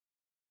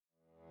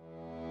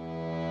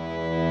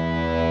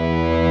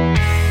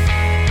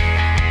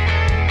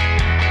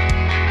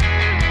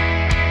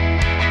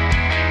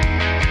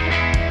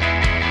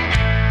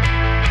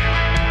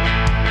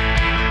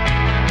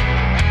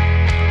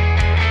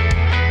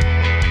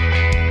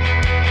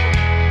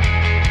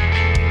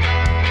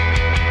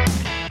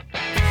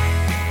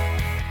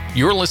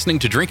You're listening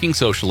to Drinking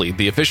Socially,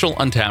 the official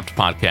Untapped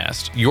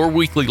podcast, your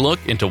weekly look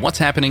into what's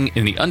happening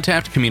in the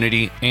Untapped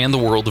community and the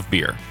world of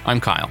beer.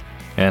 I'm Kyle.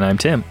 And I'm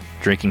Tim.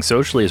 Drinking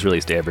Socially is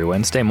released every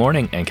Wednesday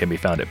morning and can be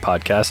found at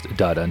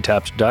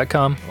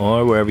podcast.untapped.com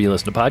or wherever you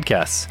listen to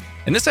podcasts.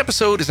 And this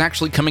episode is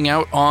actually coming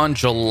out on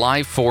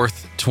July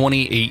 4th,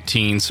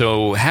 2018.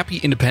 So happy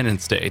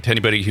Independence Day to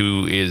anybody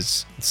who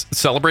is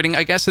celebrating,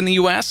 I guess, in the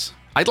U.S.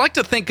 I'd like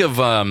to think of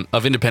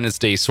Independence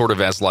Day sort of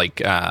as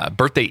like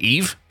birthday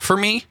eve for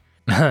me.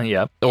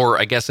 Yeah. Or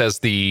I guess as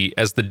the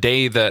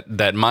day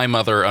that my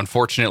mother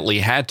unfortunately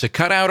had to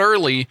cut out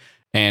early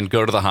and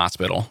go to the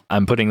hospital.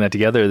 I'm putting that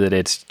together that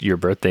it's your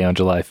birthday on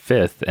July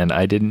 5th, and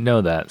I didn't know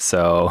that.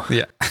 So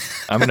yeah.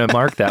 I'm going to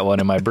mark that one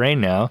in my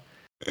brain now.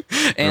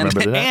 And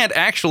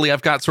actually,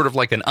 I've got sort of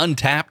like an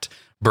Untapped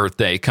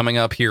birthday coming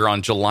up here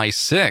on July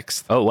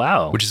 6th. Oh,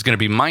 wow. Which is going to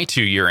be my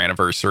 2-year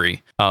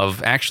anniversary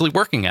of actually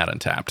working at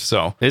Untapped.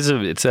 So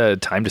it's a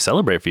time to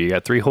celebrate for you. You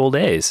got 3 whole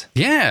days.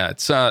 Yeah,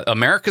 it's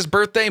America's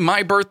birthday,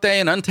 my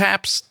birthday, and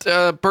Untapped's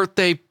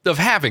birthday of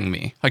having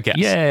me, I guess.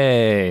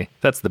 Yay.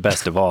 That's the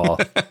best of all.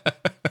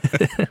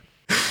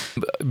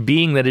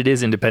 Being that it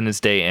is Independence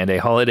Day and a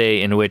holiday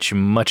in which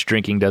much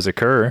drinking does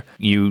occur,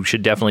 you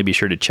should definitely be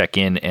sure to check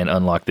in and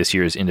unlock this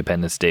year's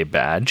Independence Day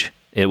badge.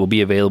 It will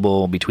be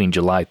available between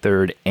July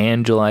 3rd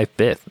and July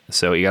 5th.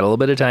 So you got a little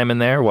bit of time in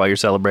there while you're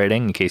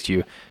celebrating. In case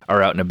you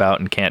are out and about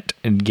and can't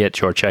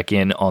get your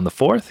check-in on the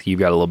 4th, you've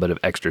got a little bit of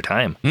extra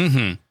time.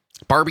 Mm-hmm.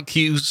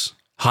 Barbecues,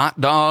 hot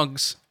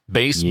dogs,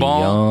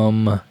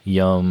 baseball.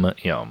 Yum.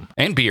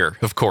 And beer,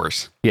 of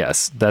course.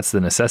 Yes, that's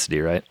the necessity,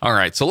 right? All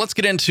right, so let's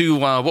get into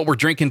what we're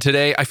drinking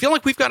today. I feel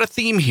like we've got a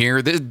theme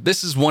here.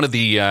 This is one of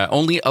the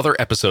only other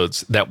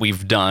episodes that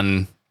we've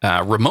done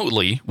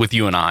remotely with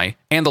you and I.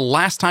 And the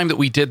last time that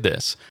we did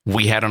this,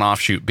 we had an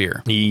offshoot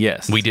beer.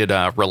 Yes. We did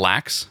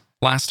Relax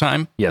last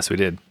time. Yes, we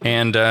did.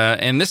 And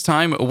this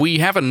time we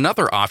have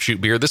another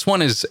offshoot beer. This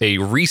one is a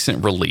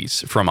recent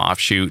release from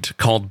Offshoot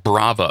called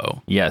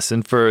Bravo. Yes,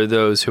 and for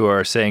those who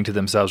are saying to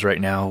themselves right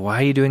now,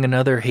 why are you doing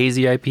another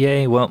hazy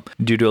IPA? Well,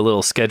 due to a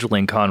little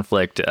scheduling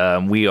conflict,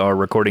 we are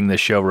recording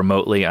this show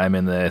remotely. I'm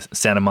in the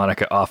Santa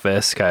Monica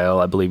office.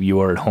 Kyle, I believe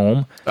you are at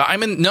home.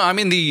 I'm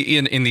in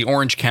the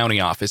Orange County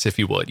office, if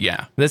you would.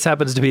 Yeah. This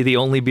happens to be the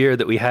only beer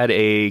that we had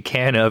a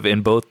can of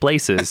in both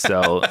places,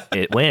 so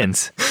it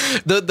wins.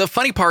 The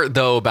funny part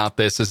though about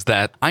this is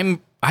that I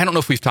don't know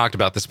if we've talked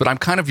about this, but I'm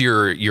kind of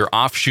your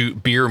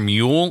offshoot beer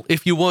mule,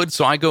 if you would.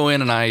 So I go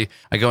in and I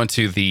go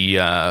into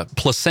the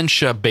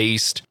Placentia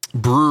based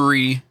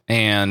brewery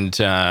and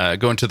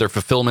go into their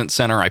fulfillment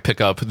center. I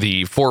pick up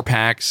the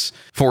 4-packs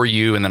for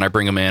you, and then I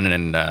bring them in.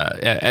 And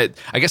I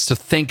guess to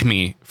thank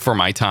me for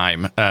my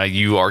time,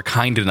 you are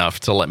kind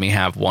enough to let me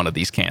have one of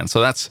these cans. So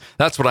that's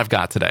what I've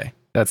got today.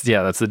 That's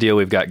the deal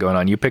we've got going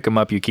on. You pick them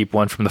up, you keep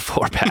one from the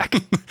 4-pack.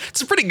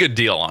 It's a pretty good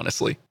deal,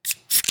 honestly.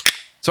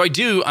 So I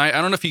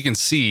don't know if you can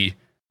see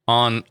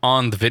on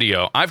the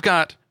video, I've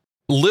got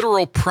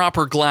literal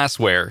proper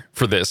glassware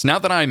for this. Now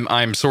that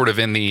I'm sort of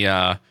in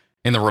the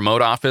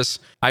remote office,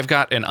 I've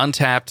got an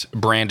Untapped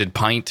branded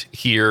pint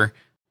here,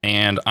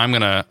 and I'm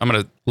gonna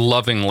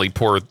lovingly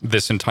pour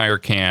this entire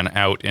can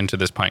out into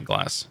this pint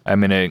glass.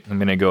 I'm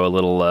gonna go a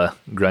little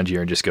grungier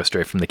and just go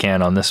straight from the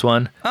can on this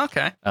one.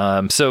 Okay.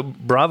 So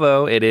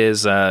Bravo, it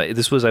is.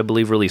 This was, I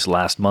believe, released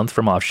last month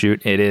from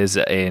Offshoot. It is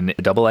a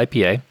double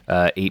IPA,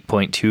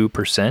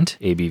 8.2%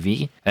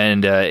 ABV,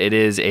 and it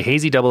is a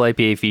hazy double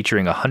IPA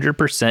featuring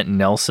 100%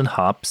 Nelson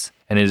hops,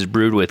 and it is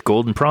brewed with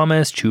Golden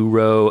Promise,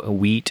 churro,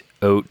 wheat,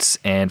 oats,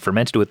 and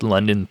fermented with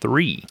London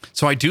 3.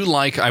 So I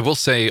will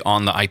say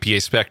on the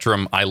IPA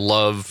spectrum, I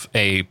love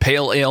a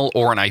pale ale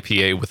or an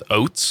IPA with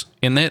oats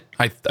in it.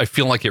 I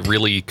feel like it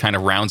really kind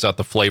of rounds out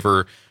the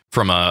flavor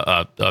from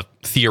a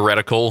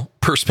theoretical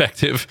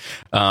perspective.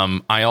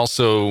 I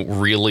also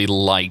really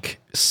like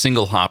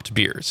single hopped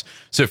beers.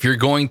 So if you're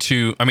going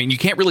to, you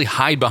can't really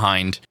hide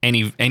behind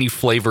any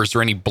flavors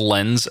or any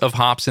blends of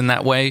hops in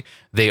that way.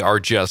 They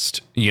are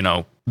just,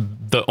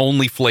 the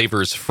only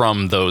flavors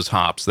from those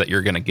hops that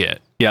you're going to get.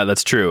 Yeah,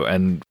 that's true.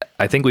 And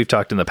I think we've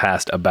talked in the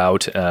past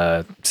about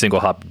single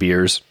hop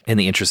beers and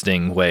the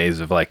interesting ways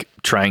of like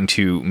trying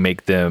to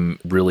make them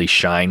really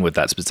shine with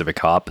that specific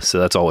hop. So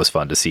that's always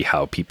fun to see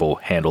how people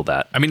handle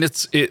that.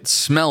 It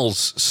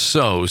smells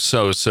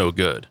so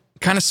good.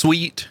 Kind of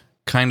sweet,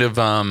 kind of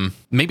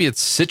maybe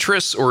it's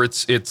citrus or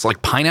it's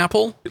like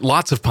pineapple.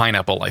 Lots of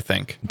pineapple, I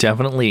think.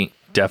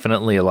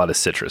 Definitely a lot of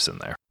citrus in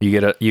there.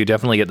 You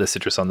definitely get the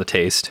citrus on the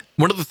taste.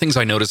 One of the things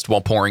I noticed while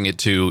pouring it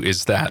too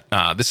is that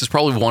this is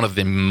probably one of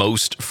the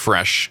most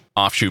fresh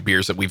offshoot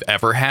beers that we've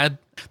ever had.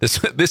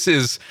 This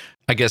is,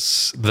 I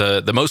guess,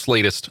 the most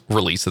latest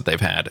release that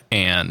they've had,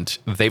 and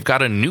they've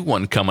got a new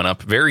one coming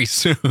up very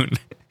soon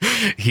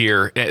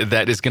here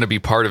that is going to be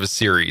part of a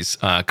series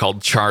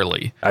called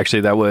Charlie.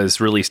 Actually, that was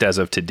released as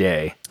of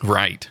today.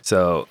 Right.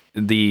 So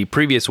the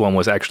previous one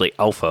was actually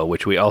Alpha,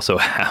 which we also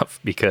have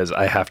because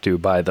I have to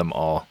buy them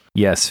all.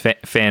 Yes,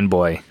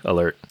 fanboy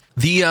alert.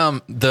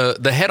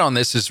 The head on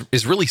this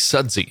is really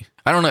sudsy.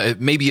 I don't know,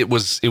 maybe it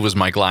was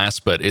my glass,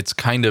 but it's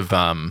kind of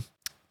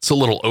It's a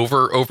little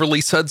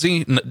overly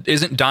sudsy.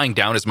 Isn't dying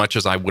down as much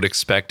as I would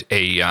expect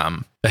a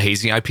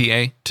hazy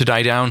IPA to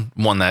die down.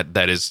 One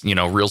that is,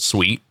 real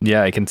sweet.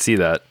 Yeah, I can see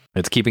that.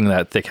 It's keeping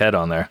that thick head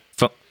on there.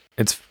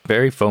 It's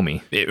very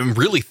foamy.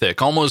 Really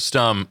thick, almost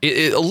a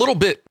little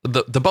bit.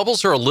 The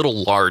bubbles are a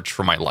little large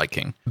for my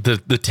liking.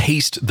 The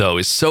taste though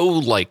is so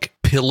like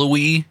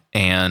pillowy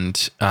and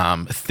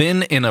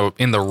thin in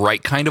the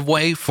right kind of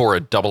way for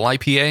a double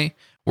IPA,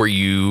 where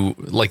you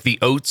like the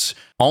oats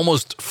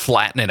almost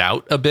flatten it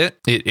out a bit.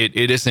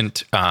 It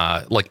isn't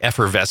like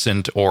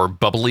effervescent or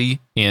bubbly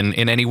in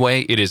any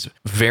way. It is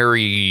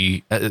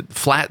very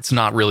flat's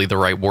not really the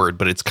right word,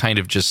 but it's kind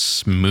of just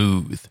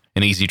smooth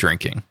and easy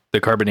drinking.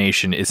 The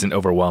carbonation isn't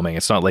overwhelming.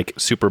 It's not like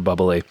super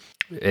bubbly.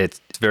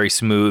 It's very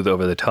smooth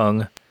over the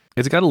tongue.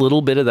 It's got a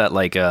little bit of that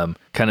like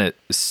kind of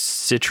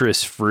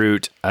citrus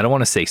fruit. I don't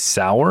want to say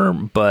sour,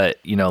 but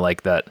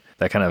like that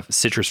kind of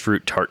citrus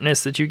fruit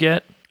tartness that you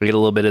get. We get a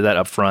little bit of that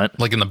up front,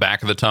 like in the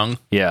back of the tongue.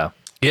 Yeah,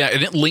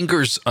 and it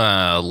lingers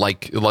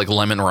like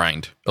lemon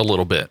rind a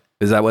little bit.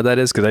 Is that what that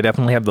is? Because I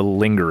definitely have the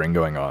lingering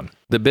going on.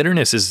 The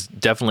bitterness is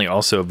definitely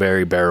also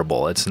very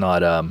bearable. It's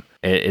not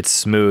it's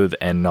smooth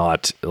and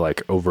not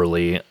like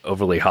overly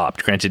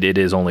hopped. Granted, it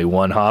is only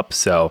one hop,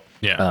 so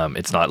yeah,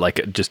 it's not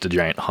like just a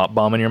giant hop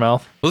bomb in your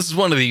mouth. Well, this is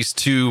one of these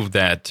two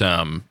that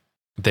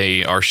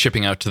they are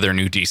shipping out to their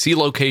new DC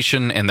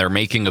location, and they're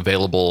making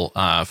available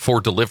for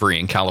delivery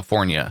in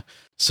California.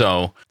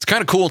 So it's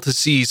kind of cool to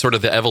see sort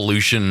of the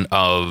evolution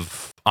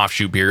of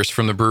offshoot beers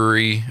from the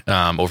brewery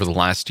over the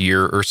last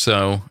year or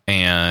so,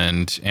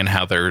 and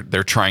how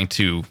they're trying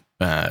to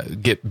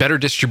get better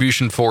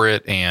distribution for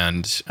it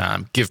and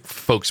give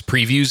folks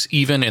previews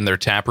even in their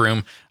tap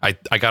room. I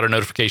got a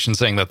notification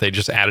saying that they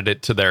just added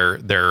it to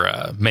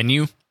their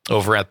menu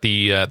over at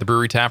the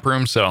brewery tap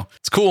room. So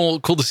it's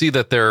cool to see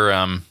that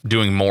they're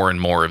doing more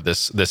and more of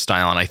this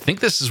style. And I think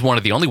this is one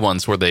of the only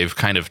ones where they've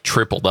kind of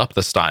tripled up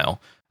the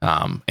style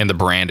and the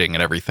branding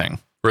and everything.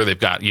 Where they've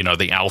got,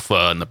 the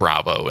Alpha and the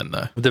Bravo and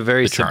the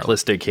very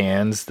simplistic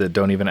cans that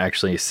don't even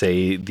actually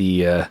say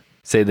the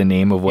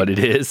name of what it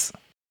is.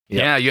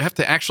 Yeah, you have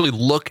to actually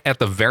look at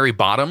the very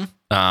bottom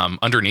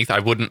underneath.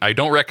 I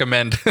don't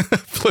recommend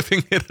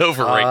flipping it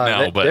over right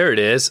now. But there it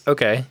is.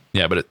 Okay.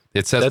 Yeah, but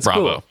it says That's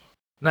Bravo. Cool.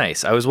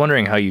 Nice. I was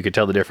wondering how you could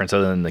tell the difference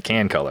other than the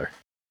can color.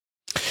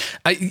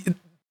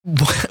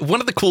 One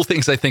of the cool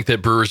things I think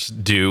that brewers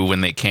do when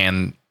they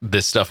can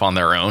this stuff on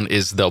their own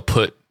is they'll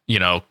put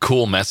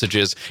cool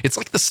messages. It's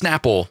like the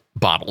Snapple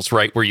bottles,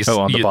 right? Where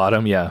on the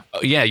bottom, yeah.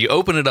 Yeah, you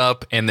open it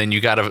up and then you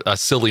got a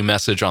silly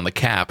message on the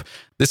cap.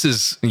 This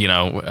is,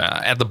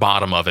 at the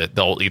bottom of it,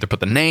 they'll either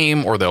put the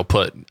name or they'll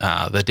put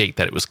the date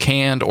that it was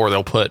canned, or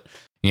they'll put,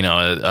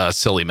 a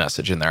silly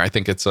message in there. I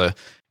think it's a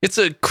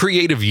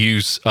creative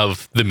use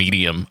of the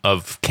medium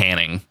of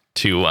canning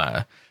to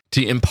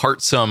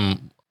impart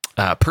some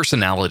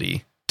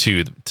personality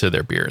to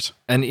their beers.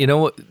 And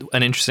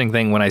an interesting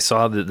thing when I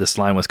saw that this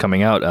line was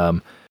coming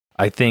out,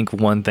 I think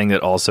one thing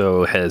that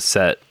also has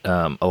set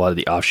a lot of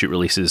the offshoot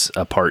releases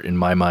apart in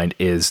my mind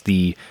is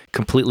the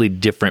completely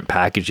different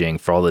packaging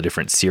for all the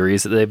different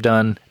series that they've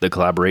done, the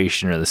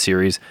collaboration or the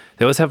series.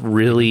 They always have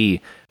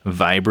really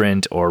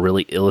vibrant or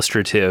really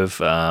illustrative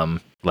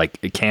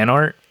like can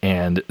art,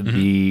 and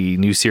the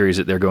new series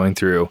that they're going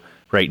through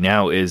right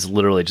now is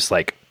literally just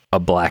like a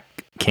black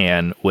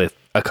can with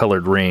a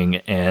colored ring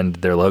and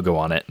their logo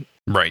on it.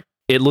 Right.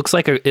 It looks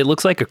like a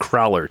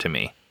crowler to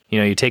me.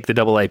 You take the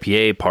double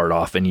IPA part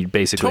off and you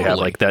basically have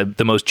like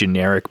the most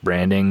generic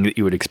branding that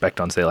you would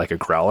expect on, say, like a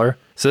crowler.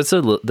 So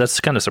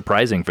that's kind of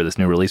surprising for this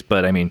new release,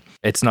 but I mean,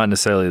 it's not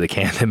necessarily the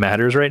can that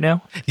matters right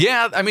now.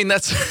 Yeah, I mean,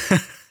 that's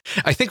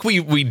I think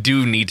we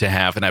do need to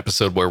have an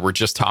episode where we're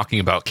just talking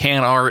about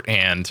can art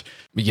and,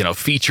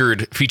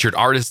 featured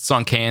artists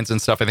on cans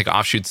and stuff. I think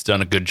Offshoot's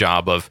done a good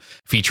job of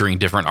featuring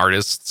different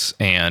artists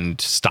and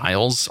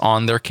styles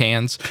on their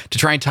cans to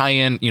try and tie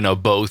in,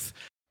 both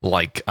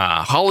like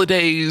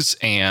holidays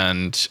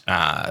and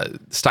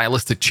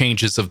stylistic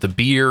changes of the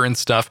beer and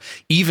stuff.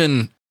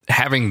 Even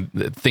having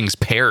things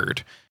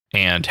paired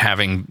and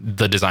having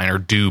the designer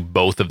do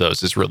both of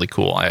those is really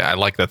cool. I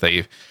like that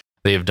they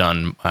have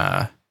done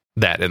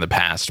that in the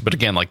past, but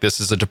again, like, this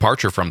is a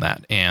departure from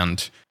that,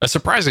 and a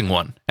surprising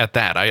one at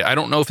that. I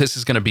don't know if this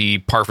is going to be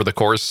par for the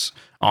course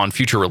on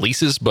future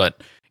releases,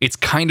 but it's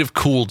kind of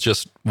cool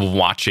just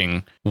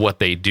watching what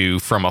they do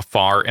from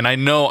afar. And I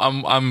know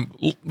I'm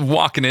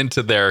walking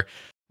into their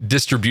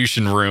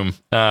distribution room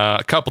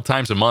a couple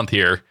times a month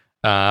here.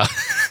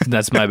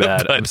 That's my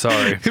bad. I'm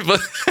sorry.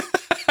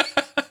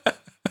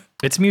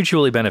 It's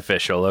mutually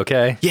beneficial,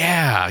 okay?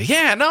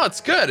 Yeah. No, it's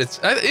good.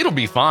 It'll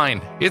be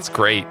fine. It's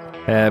great.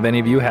 Have any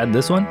of you had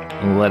this one?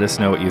 Let us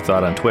know what you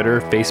thought on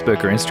Twitter,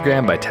 Facebook, or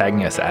Instagram by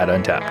tagging us at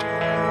Untapped.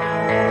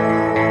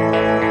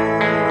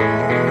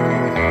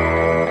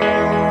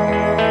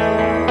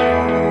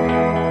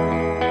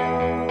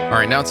 All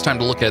right, now it's time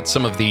to look at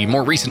some of the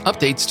more recent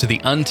updates to the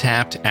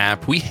Untappd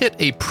app. We hit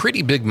a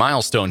pretty big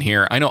milestone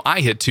here. I know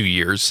I hit 2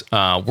 years.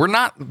 We're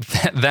not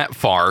that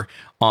far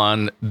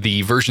on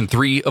the version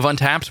 3 of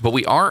Untappd, but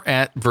we are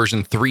at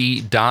version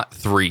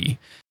 3.3.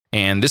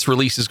 And this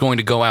release is going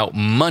to go out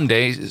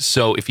Monday.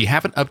 So if you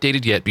haven't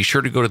updated yet, be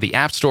sure to go to the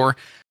App Store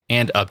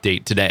and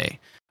update today.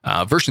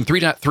 Version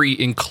 3.3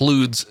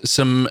 includes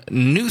some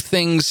new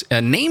things,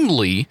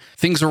 namely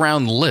things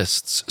around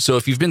lists. So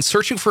if you've been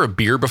searching for a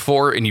beer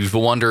before and you've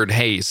wondered,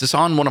 hey, is this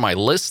on one of my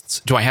lists?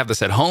 Do I have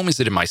this at home? Is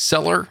it in my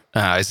cellar?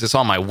 Is this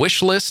on my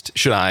wish list?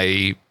 Should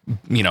I,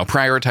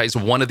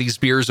 prioritize one of these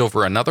beers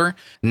over another?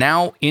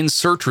 Now in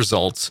search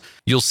results,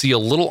 you'll see a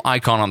little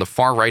icon on the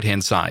far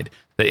right-hand side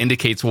that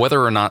indicates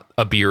whether or not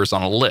a beer is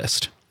on a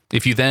list.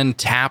 If you then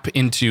tap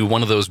into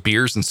one of those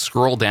beers and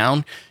scroll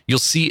down, you'll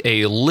see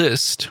a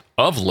list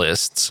of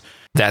lists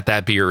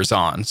that beer is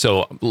on.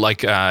 So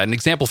like an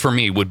example for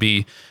me would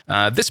be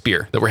this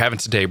beer that we're having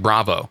today,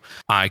 Bravo.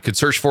 I could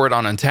search for it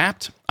on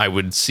Untappd. I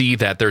would see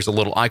that there's a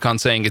little icon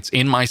saying it's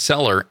in my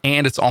cellar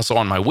and it's also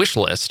on my wish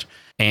list.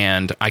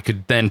 And I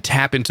could then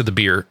tap into the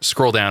beer,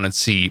 scroll down and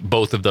see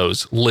both of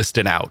those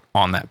listed out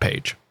on that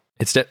page.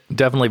 It's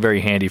definitely very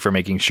handy for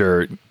making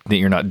sure that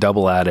you're not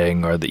double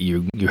adding or that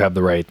you have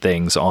the right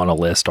things on a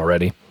list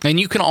already. And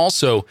you can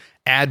also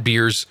add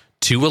beers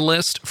to a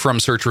list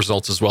from search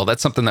results as well.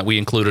 That's something that we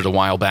included a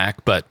while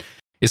back, but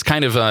it's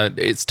kind of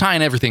it's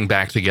tying everything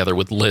back together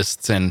with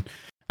lists and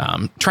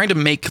trying to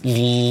make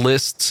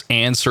lists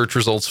and search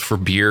results for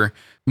beer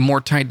more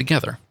tied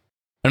together.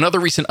 Another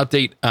recent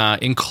update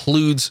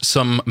includes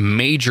some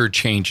major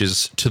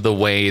changes to the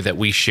way that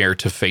we share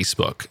to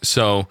Facebook.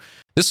 So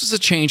this was a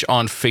change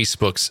on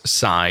Facebook's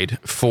side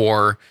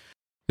for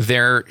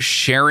their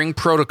sharing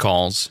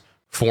protocols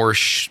for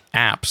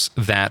apps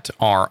that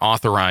are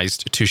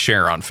authorized to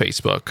share on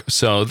Facebook.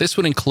 So this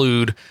would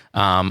include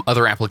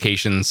other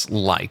applications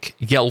like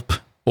Yelp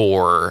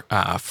or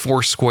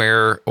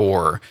Foursquare,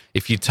 or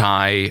if you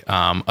tie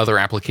other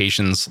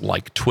applications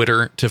like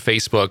Twitter to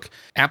Facebook.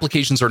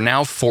 Applications are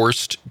now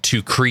forced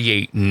to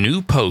create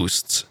new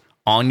posts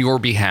on your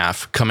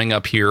behalf coming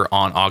up here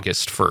on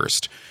August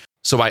 1st.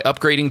 So by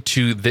upgrading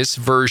to this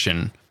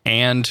version,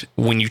 and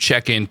when you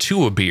check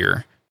into a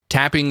beer,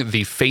 tapping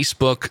the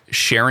Facebook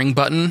sharing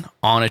button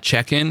on a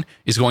check-in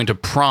is going to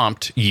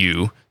prompt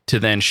you to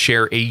then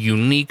share a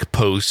unique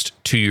post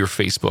to your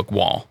Facebook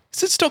wall.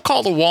 Is it still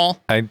called a wall?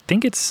 I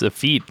think it's a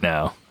feed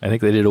now. I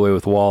think they did away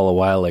with wall a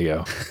while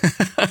ago.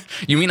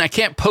 You mean I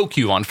can't poke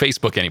you on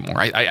Facebook anymore?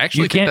 I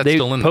actually think that's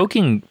still in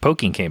there.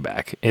 Poking came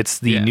back. It's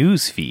the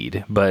news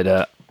feed,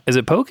 but is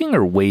it poking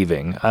or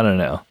waving? I don't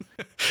know.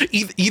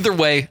 Either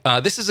way,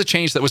 this is a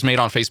change that was made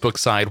on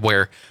Facebook's side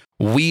where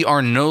we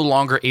are no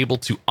longer able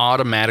to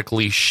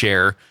automatically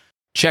share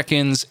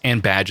check-ins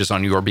and badges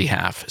on your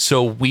behalf.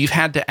 So we've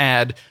had to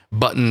add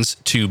buttons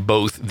to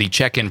both the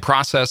check-in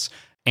process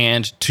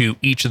and to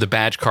each of the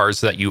badge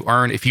cards that you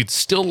earn. If you'd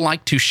still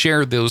like to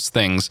share those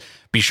things,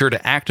 be sure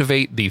to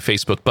activate the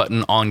Facebook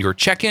button on your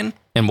check-in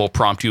and we'll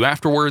prompt you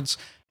afterwards.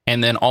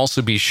 And then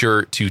also be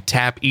sure to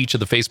tap each of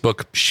the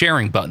Facebook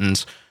sharing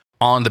buttons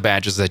on the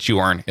badges that you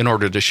earn in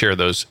order to share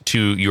those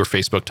to your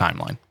Facebook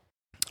timeline.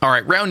 All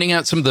right, rounding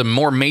out some of the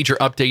more major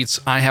updates,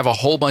 I have a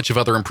whole bunch of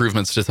other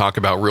improvements to talk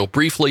about real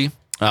briefly.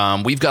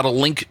 We've got a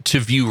link to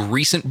view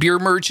recent beer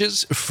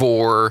merges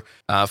for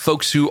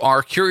folks who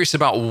are curious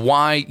about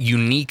why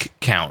unique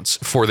counts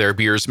for their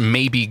beers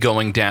may be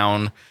going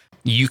down.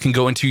 You can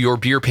go into your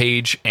beer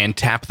page and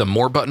tap the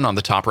More button on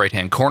the top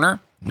right-hand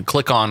corner. And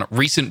click on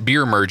Recent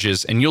Beer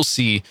Merges, and you'll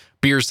see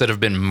beers that have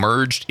been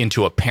merged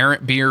into a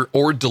parent beer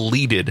or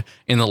deleted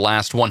in the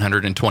last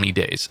 120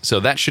 days.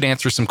 So that should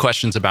answer some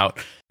questions about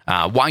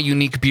why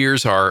unique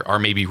beers are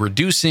maybe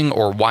reducing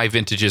or why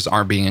vintages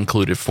aren't being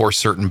included for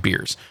certain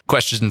beers.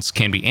 Questions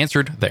can be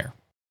answered there.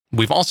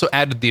 We've also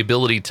added the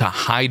ability to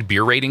hide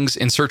beer ratings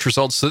in search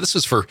results. So this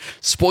is for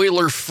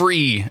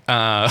spoiler-free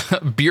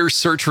beer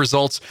search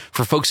results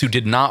for folks who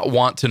did not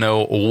want to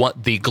know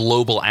what the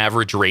global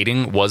average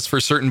rating was for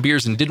certain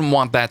beers and didn't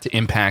want that to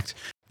impact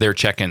their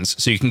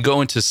check-ins. So you can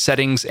go into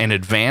settings and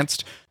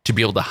advanced to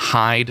be able to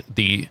hide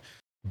the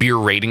beer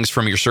ratings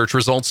from your search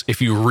results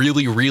if you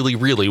really, really,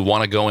 really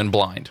want to go in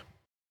blind.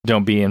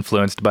 Don't be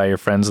influenced by your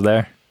friends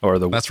there or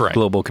the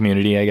global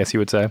community, I guess you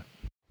would say.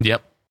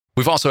 Yep.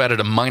 We've also added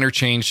a minor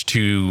change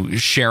to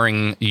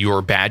sharing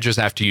your badges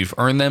after you've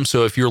earned them.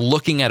 So if you're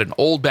looking at an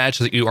old badge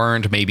that you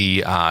earned,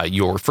 maybe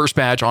your first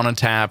badge on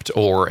Untappd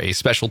or a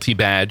specialty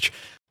badge,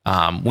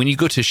 when you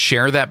go to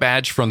share that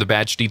badge from the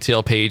badge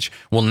detail page,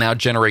 we'll now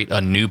generate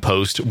a new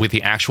post with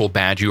the actual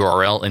badge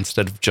URL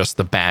instead of just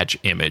the badge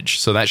image.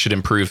 So that should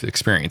improve the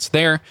experience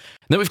there. And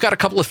then we've got a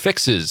couple of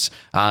fixes,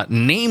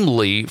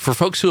 namely for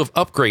folks who have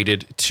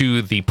upgraded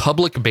to the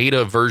public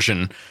beta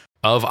version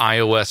of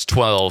iOS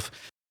 12.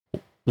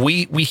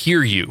 We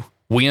hear you.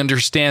 We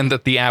understand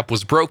that the app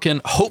was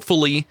broken.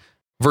 Hopefully,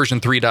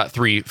 version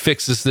 3.3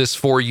 fixes this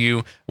for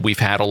you. We've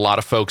had a lot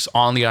of folks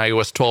on the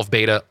iOS 12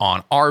 beta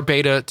on our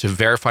beta to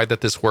verify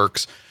that this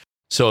works.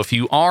 So if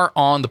you are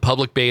on the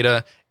public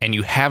beta and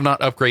you have not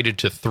upgraded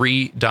to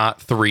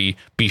 3.3,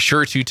 be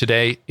sure to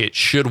today. It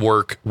should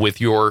work with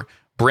your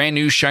brand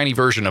new shiny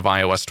version of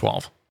iOS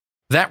 12.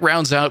 That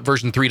rounds out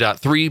version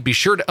 3.3. Be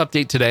sure to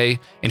update today.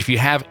 And if you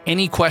have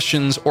any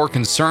questions or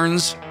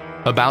concerns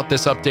about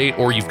this update,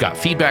 or you've got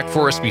feedback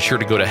for us, be sure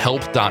to go to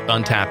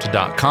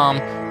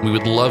help.untapped.com. We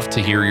would love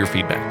to hear your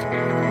feedback.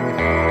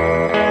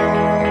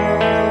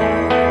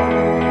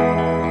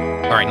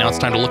 All right, now it's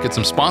time to look at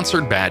some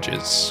sponsored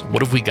badges.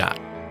 What have we got?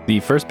 The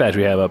first badge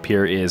we have up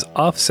here is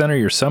Off Center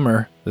Your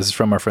Summer. This is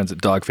from our friends at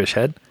Dogfish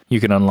Head.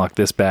 You can unlock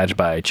this badge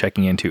by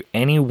checking into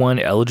any one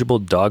eligible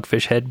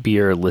Dogfish Head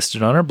beer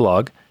listed on our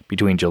blog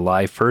between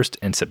July 1st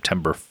and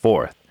September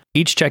 4th.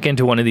 Each check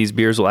into one of these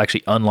beers will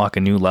actually unlock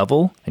a new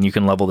level, and you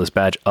can level this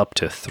badge up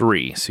to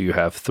 3. So you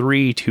have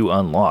 3 to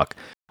unlock.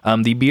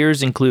 The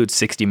beers include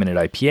 60 Minute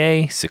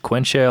IPA,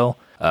 Sequential,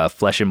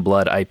 Flesh and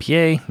Blood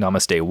IPA,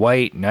 Namaste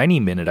White, 90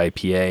 Minute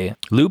IPA,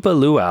 Lupa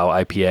Luau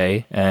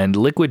IPA, and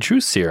Liquid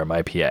Truth Serum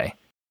IPA.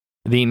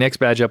 The next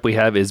badge up we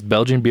have is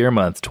Belgian Beer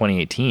Month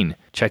 2018.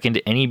 Check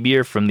into any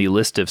beer from the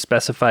list of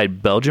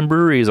specified Belgian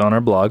breweries on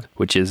our blog,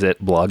 which is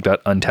at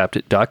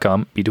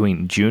blog.untapped.com,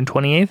 between June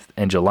 28th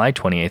and July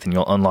 28th, and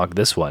you'll unlock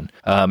this one.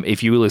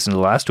 If you listened to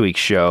last week's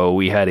show,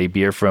 we had a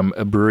beer from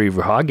Brewery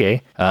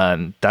Verhage.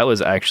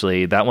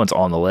 That one's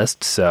on the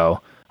list,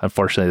 so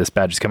unfortunately, this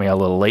badge is coming out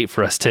a little late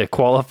for us to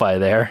qualify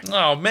there.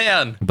 Oh,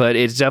 man. But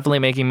it's definitely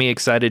making me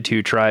excited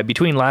to try.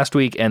 Between last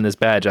week and this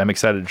badge, I'm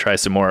excited to try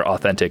some more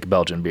authentic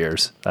Belgian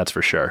beers. That's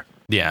for sure.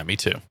 Yeah, me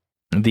too.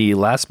 The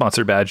last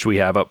sponsor badge we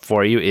have up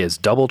for you is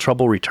Double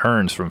Trouble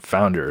Returns from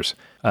Founders.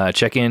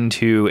 Check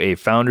into a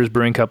Founders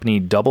Brewing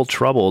Company Double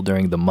Trouble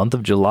during the month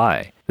of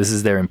July. This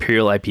is their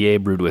Imperial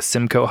IPA brewed with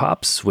Simcoe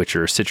hops, which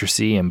are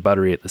citrusy and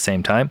buttery at the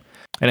same time.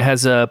 And it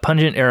has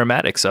pungent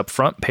aromatics up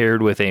front,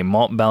 paired with a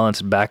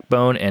malt-balanced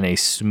backbone and a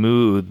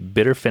smooth,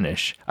 bitter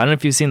finish. I don't know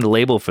if you've seen the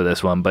label for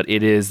this one, but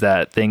it is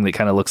that thing that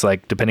kind of looks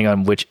like, depending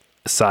on which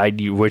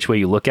way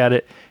you look at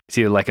it, it's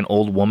either like an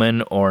old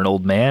woman or an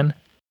old man.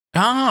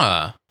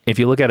 Ah. If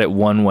you look at it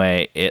one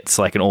way, it's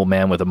like an old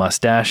man with a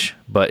mustache,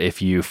 but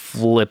if you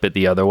flip it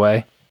the other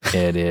way,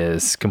 it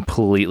is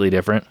completely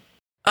different.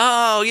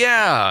 Oh,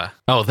 yeah.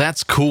 Oh,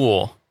 that's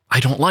cool.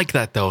 I don't like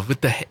that, though, with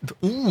the head.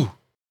 Ooh.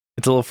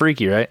 It's a little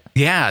freaky, right?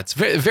 Yeah, it's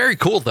very, very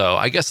cool, though.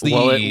 I guess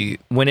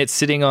when it's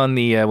sitting on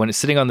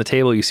the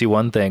table, you see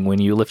one thing. When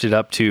you lift it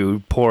up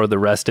to pour the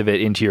rest of it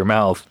into your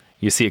mouth,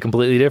 you see a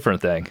completely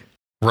different thing.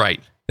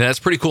 Right. That's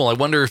pretty cool. I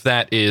wonder if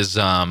that is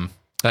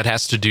that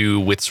has to do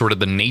with sort of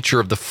the nature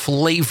of the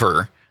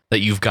flavor that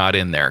you've got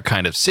in there,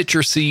 kind of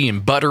citrusy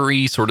and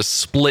buttery, sort of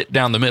split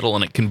down the middle,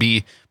 and it can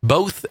be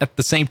both at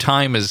the same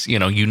time as,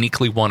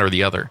 uniquely one or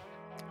the other.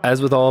 As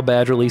with all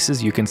badge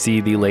releases, you can see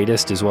the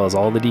latest as well as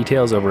all the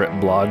details over at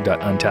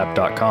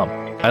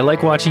blog.untapped.com. I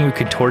like watching you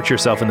contort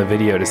yourself in the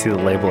video to see the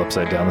label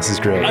upside down. This is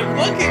great. I'm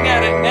looking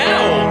at it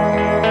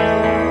now.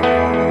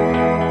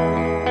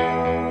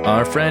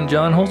 Our friend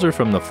John Holzer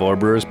from the Four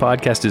Brewers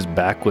podcast is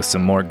back with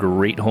some more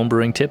great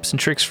homebrewing tips and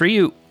tricks for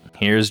you.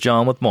 Here's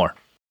John with more.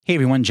 Hey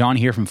everyone, John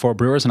here from Four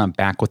Brewers, and I'm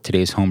back with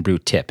today's homebrew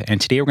tip.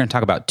 And today we're going to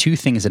talk about 2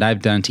 things that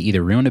I've done to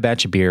either ruin a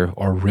batch of beer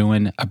or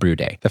ruin a brew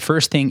day. The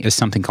first thing is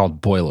something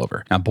called boil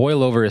over. Now,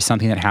 boil over is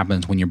something that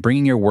happens when you're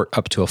bringing your wort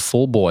up to a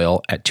full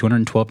boil at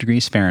 212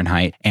 degrees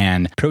Fahrenheit,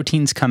 and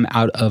proteins come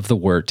out of the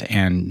wort,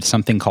 and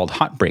something called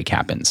hot break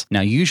happens.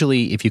 Now,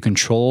 usually, if you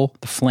control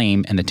the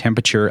flame and the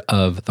temperature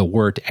of the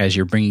wort as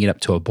you're bringing it up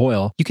to a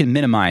boil, you can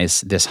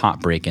minimize this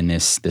hot break and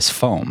this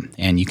foam,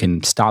 and you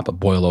can stop a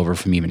boil over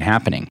from even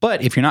happening.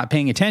 But if you're not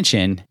paying attention,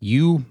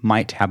 you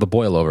might have a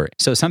boil over.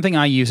 So something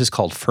I use is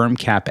called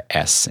FermCap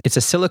S. It's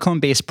a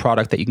silicone-based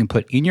product that you can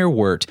put in your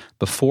wort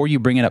before you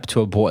bring it up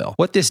to a boil.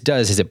 What this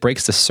does is it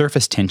breaks the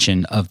surface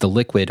tension of the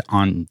liquid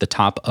on the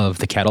top of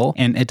the kettle,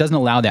 and it doesn't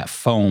allow that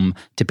foam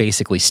to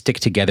basically stick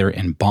together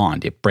and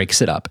bond. It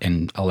breaks it up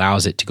and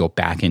allows it to go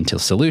back into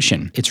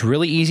solution. It's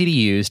really easy to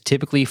use.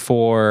 Typically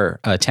for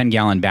a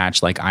 10-gallon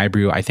batch like I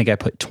brew, I think I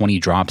put 20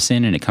 drops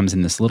in, and it comes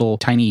in this little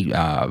tiny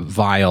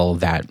vial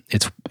that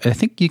I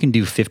think you can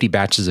do 50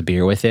 batches of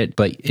beer with it,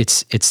 but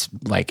it's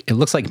like, it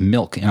looks like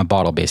milk in a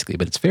bottle basically,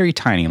 but it's very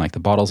tiny, like the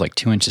bottle's like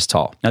 2 inches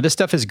tall. Now this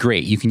stuff is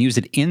great. You can use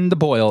it in the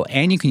boil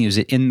and you can use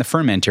it in the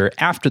fermenter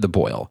after the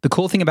boil. The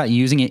cool thing about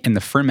using it in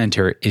the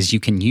fermenter is you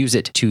can use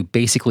it to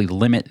basically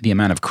limit the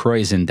amount of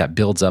krausen that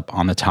builds up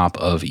on the top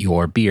of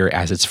your beer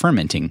as it's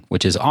fermenting,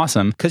 which is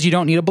awesome because you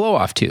don't need a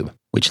blow-off tube.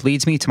 Which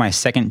leads me to my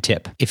second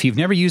tip. If you've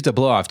never used a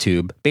blow-off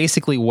tube,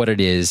 basically what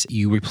it is,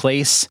 you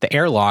replace the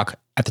airlock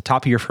at the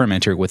top of your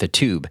fermenter with a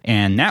tube.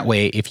 And that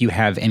way, if you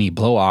have any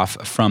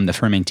blow-off from the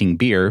fermenting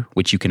beer,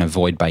 which you can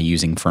avoid by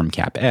using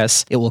FermCap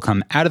S, it will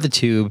come out of the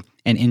tube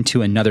and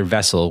into another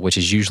vessel, which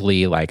is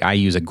usually like I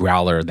use a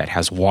growler that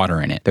has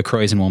water in it. The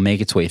Kreuzen will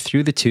make its way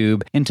through the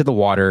tube into the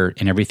water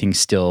and everything's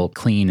still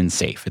clean and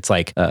safe. It's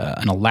like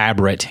an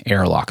elaborate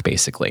airlock,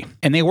 basically.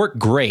 And they work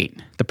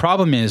great. The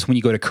problem is when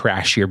you go to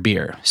crash your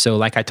beer. So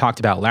like I talked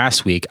about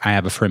last week, I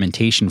have a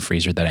fermentation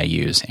freezer that I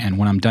use. And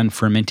when I'm done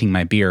fermenting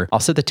my beer, I'll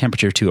set the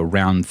temperature to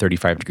around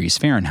 35 degrees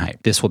Fahrenheit.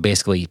 This will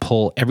basically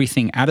pull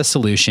everything out of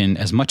solution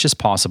as much as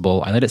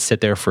possible. I let it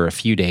sit there for a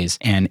few days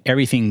and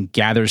everything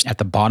gathers at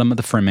the bottom of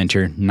the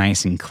fermenter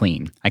nice and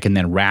clean. I can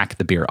then rack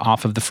the beer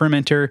off of the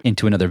fermenter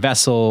into another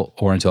vessel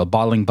or into a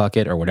bottling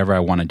bucket or whatever I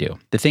want to do.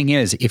 The thing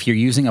is, if you're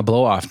using a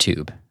blow-off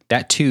tube,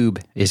 that tube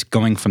is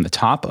going from the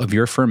top of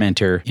your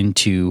fermenter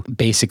into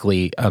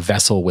basically a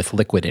vessel with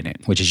liquid in it,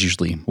 which is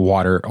usually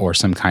water or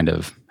some kind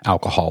of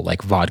alcohol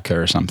like vodka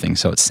or something,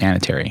 so it's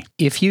sanitary.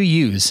 If you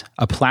use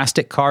a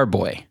plastic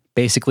carboy,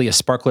 basically a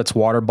Sparkletts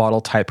water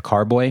bottle type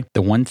carboy,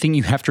 the one thing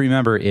you have to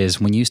remember is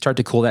when you start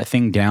to cool that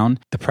thing down,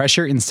 the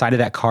pressure inside of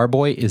that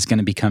carboy is going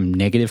to become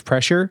negative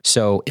pressure.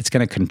 So it's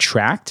going to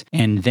contract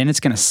and then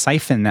it's going to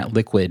siphon that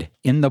liquid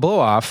in the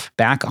blow-off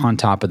back on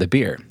top of the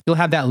beer. You'll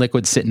have that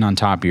liquid sitting on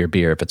top of your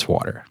beer if it's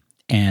water.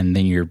 And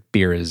then your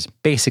beer is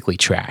basically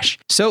trash.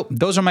 So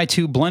those are my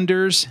 2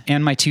 blunders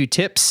and my 2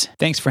 tips.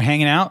 Thanks for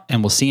hanging out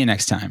and we'll see you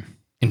next time.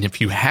 And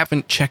if you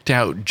haven't checked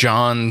out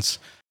John's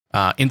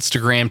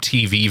Instagram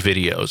TV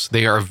videos,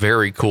 they are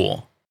very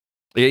cool.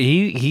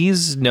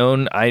 He's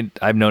known,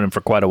 I've known him for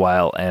quite a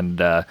while,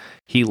 and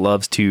he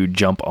loves to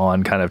jump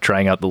on kind of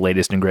trying out the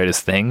latest and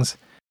greatest things.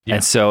 Yeah.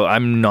 And so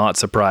I'm not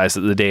surprised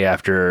that the day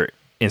after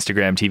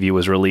Instagram TV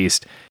was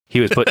released, he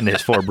was putting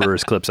his 4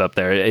 Brewers clips up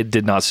there. It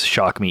did not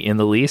shock me in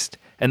the least.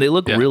 And they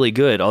look really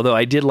good. Although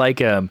I did like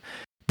the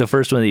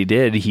first one that he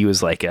did, he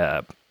was like,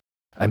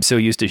 I'm so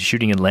used to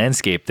shooting in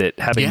landscape that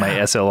having my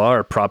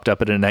SLR propped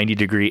up at a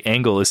 90-degree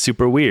angle is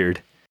super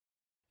weird.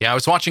 Yeah, I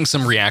was watching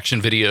some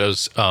reaction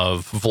videos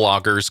of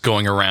vloggers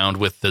going around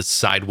with the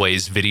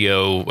sideways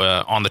video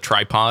on the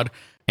tripod,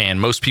 and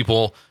most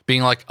people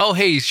being like, oh,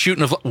 hey, he's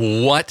shooting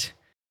what?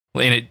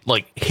 And it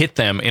like hit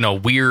them in a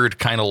weird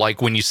kind of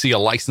like when you see a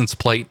license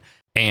plate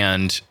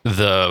and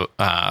the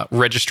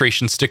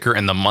registration sticker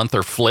and the month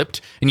are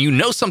flipped, and you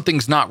know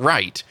something's not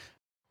right.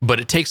 But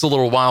it takes a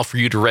little while for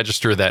you to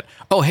register that,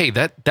 oh, hey,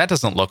 that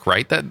doesn't look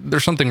right.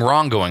 There's something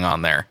wrong going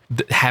on there.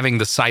 Having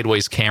the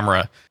sideways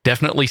camera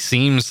definitely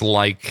seems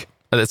like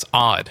that's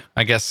odd.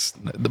 I guess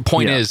the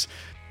point is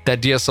that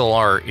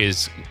DSLR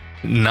is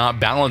not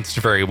balanced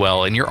very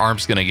well, and your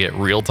arm's going to get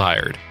real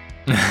tired.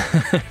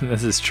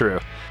 This is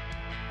true.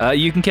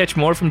 You can catch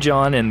more from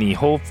John and the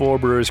whole 4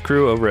 Brewers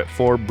crew over at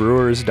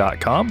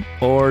 4brewers.com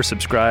or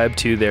subscribe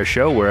to their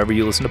show wherever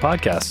you listen to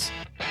podcasts.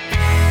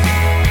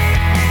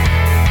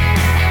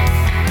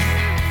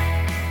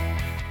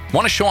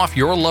 Want to show off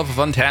your love of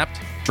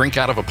Untapped? Drink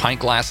out of a pint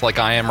glass like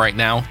I am right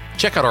now?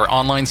 Check out our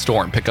online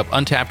store and pick up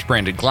Untapped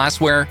branded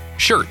glassware,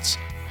 shirts,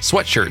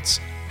 sweatshirts,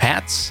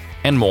 hats,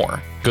 and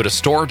more. Go to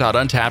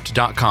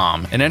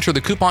store.untapped.com and enter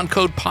the coupon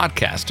code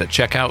podcast at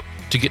checkout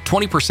to get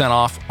 20%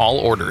 off all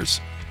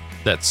orders.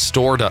 That's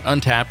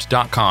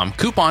store.untapped.com,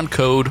 coupon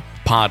code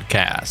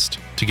podcast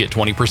to get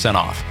 20%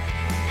 off.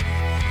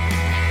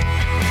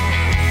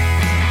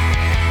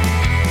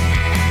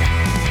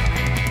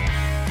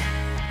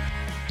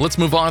 Let's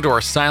move on to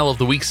our Style of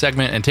the Week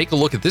segment and take a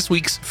look at this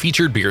week's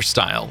featured beer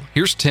style.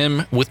 Here's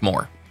Tim with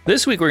more.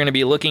 This week we're going to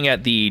be looking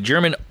at the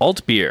German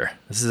Alt beer.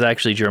 This is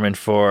actually German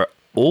for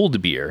old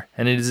beer,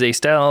 and it is a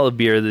style of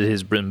beer that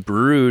has been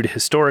brewed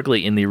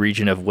historically in the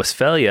region of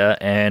Westphalia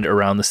and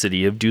around the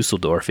city of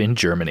Dusseldorf in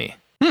Germany.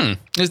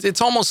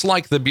 It's almost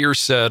like the beer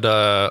said,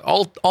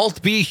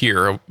 alt be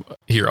here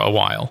a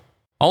while.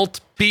 Alt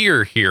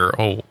beer here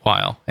a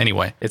while.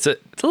 Anyway. It's a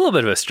little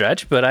bit of a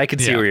stretch, but I can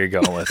see where you're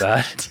going with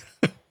that.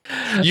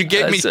 You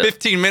gave me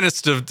 15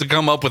 minutes to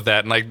come up with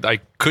that, and I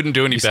couldn't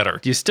do any better.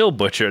 You still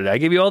butchered it. I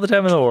gave you all the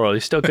time in the world. You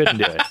still couldn't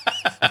do it.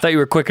 I thought you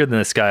were quicker than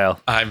this, Kyle.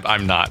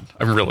 I'm not.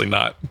 I'm really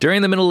not.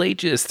 During the Middle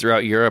Ages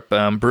throughout Europe,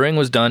 brewing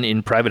was done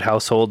in private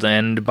households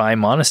and by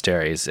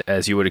monasteries.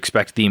 As you would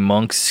expect, the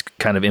monks,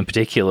 kind of in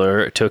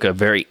particular, took a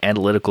very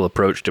analytical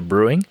approach to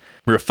brewing,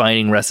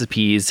 refining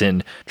recipes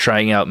and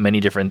trying out many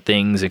different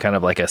things in kind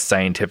of like a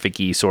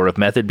scientific-y sort of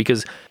method,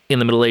 because in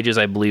the Middle Ages,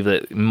 I believe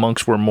that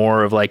monks were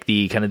more of like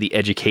the kind of the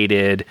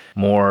educated,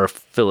 more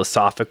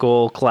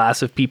philosophical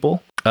class of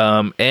people.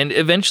 And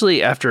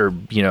eventually, after,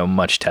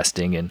 much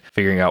testing and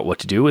figuring out what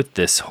to do with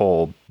this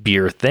whole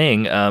beer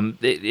thing,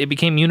 it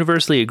became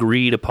universally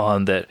agreed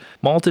upon that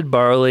malted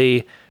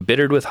barley,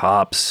 bittered with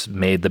hops,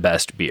 made the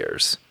best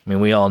beers. I mean,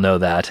 we all know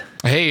that.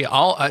 Hey,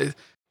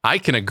 I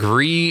can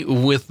agree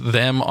with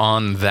them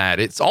on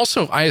that. It's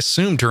also, I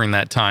assume during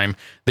that time,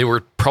 they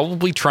were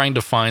probably trying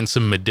to find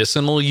some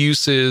medicinal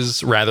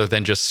uses rather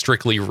than just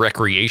strictly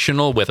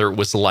recreational, whether it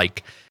was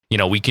like,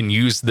 we can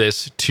use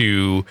this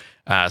to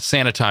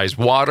sanitize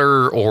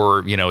water,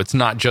 or, it's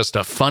not just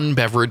a fun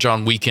beverage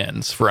on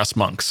weekends for us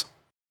monks.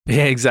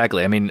 Yeah,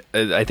 exactly. I mean,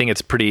 I think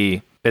it's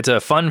pretty It's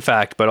a fun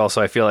fact, but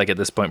also I feel like at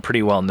this point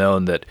pretty well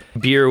known that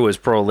beer was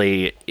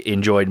probably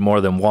enjoyed more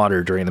than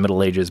water during the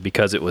Middle Ages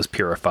because it was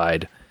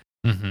purified.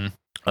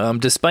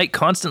 Despite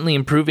constantly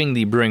improving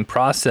the brewing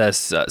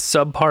process,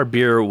 subpar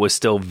beer was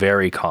still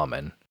very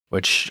common,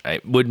 which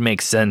would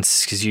make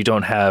sense because you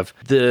don't have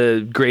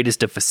the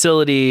greatest of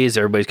facilities.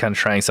 Everybody's kind of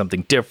trying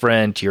something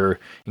different. Your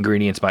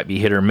ingredients might be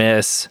hit or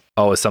miss.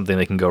 Always something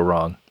that can go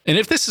wrong. And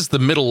if this is the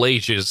Middle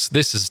Ages,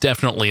 this is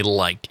definitely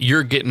like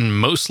you're getting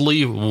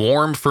mostly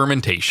warm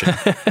fermentation.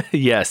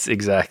 Yes,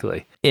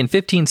 exactly. In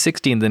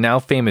 1516, the now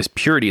famous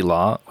purity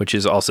law, which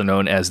is also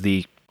known as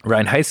the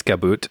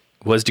Reinheitsgebot,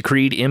 was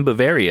decreed in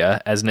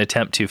Bavaria as an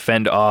attempt to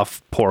fend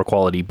off poor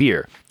quality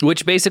beer,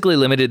 which basically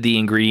limited the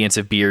ingredients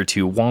of beer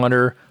to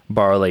water,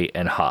 barley,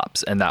 and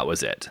hops, and that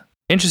was it.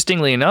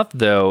 Interestingly enough,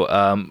 though,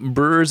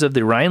 brewers of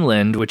the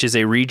Rhineland, which is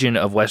a region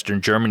of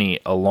Western Germany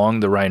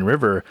along the Rhine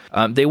River,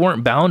 they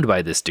weren't bound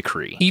by this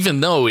decree.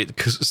 Even though it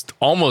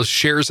almost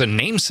shares a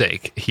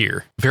namesake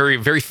here. Very,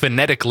 very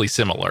phonetically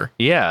similar.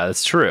 Yeah,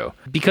 that's true.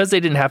 Because they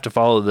didn't have to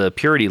follow the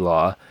purity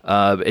law,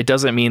 it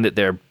doesn't mean that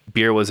their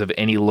beer was of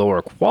any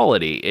lower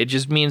quality. It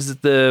just means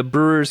that the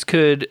brewers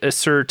could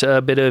assert a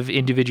bit of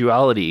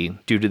individuality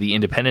due to the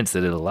independence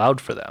that it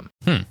allowed for them.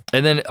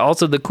 And then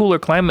also the cooler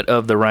climate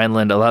of the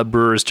Rhineland allowed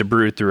brewers to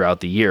brew throughout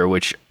the year,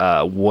 which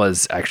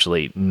was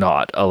actually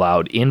not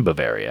allowed in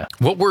Bavaria.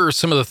 What were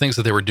some of the things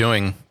that they were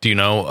doing, do you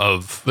know,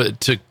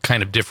 to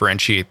kind of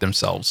differentiate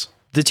themselves?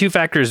 The two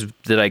factors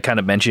that I kind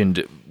of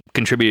mentioned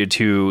contributed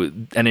to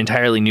an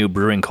entirely new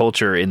brewing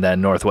culture in the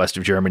northwest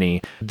of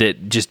Germany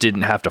that just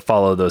didn't have to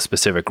follow those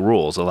specific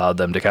rules, allowed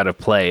them to kind of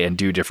play and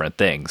do different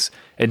things.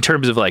 In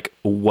terms of like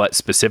what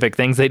specific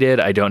things they did,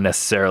 I don't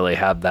necessarily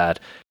have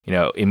that,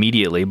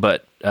 immediately,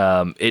 but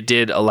it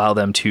did allow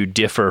them to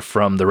differ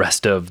from the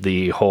rest of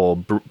the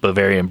whole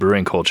Bavarian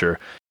brewing culture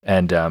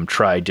and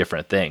try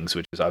different things,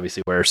 which is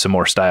obviously where some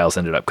more styles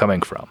ended up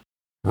coming from.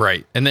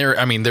 Right. And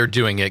they're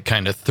doing it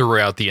kind of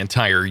throughout the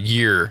entire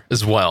year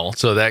as well.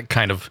 So that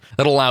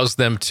allows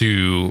them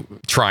to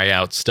try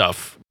out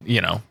stuff,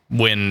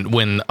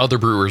 when other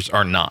brewers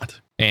are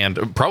not.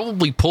 And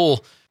probably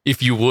pull,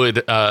 if you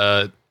would,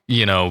 what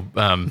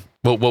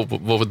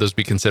would those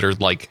be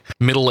considered? Like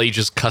Middle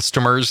Ages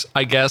customers,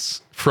 I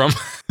guess, from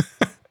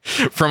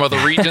from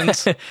other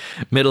regions.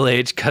 Middle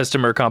Age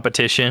customer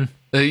competition.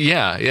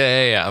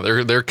 Yeah.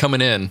 They're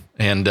coming in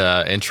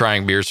and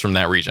trying beers from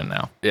that region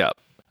now. Yeah.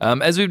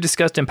 As we've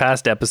discussed in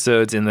past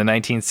episodes, in the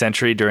 19th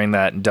century, during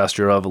that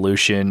Industrial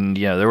Revolution,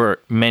 there were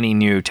many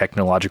new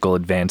technological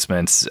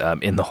advancements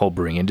in the whole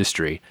brewing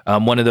industry.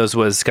 One of those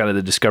was kind of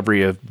the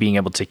discovery of being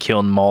able to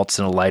kiln malts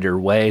in a lighter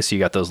way. So you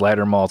got those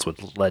lighter malts, which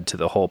led to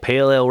the whole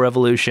pale ale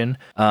revolution.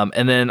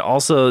 And then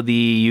also the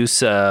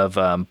use of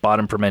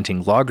bottom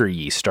fermenting lager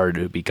yeast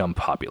started to become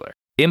popular.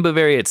 In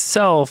Bavaria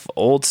itself,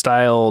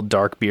 old-style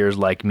dark beers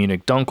like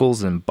Munich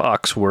Dunkels and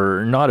Bucks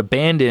were not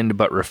abandoned,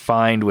 but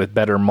refined with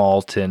better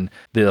malt and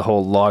the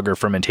whole lager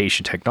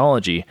fermentation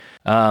technology.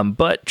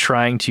 But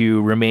trying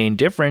to remain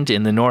different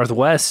in the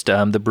Northwest,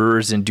 the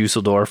brewers in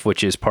Dusseldorf,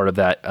 which is part of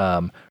that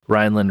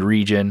Rhineland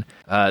region,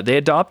 they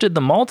adopted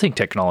the malting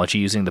technology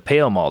using the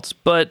pale malts,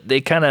 but they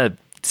kind of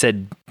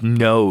said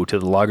no to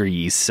the lager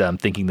yeasts,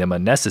 thinking them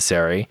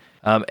unnecessary.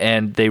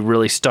 And they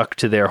really stuck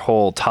to their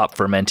whole top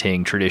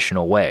fermenting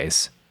traditional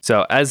ways.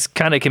 So as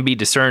kind of can be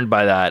discerned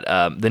by that,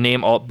 the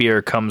name alt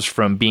beer comes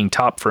from being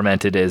top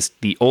fermented as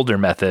the older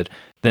method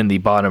than the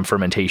bottom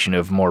fermentation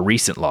of more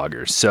recent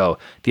lagers. So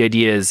the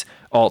idea is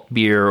alt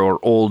beer or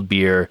old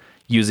beer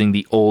using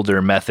the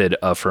older method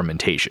of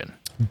fermentation.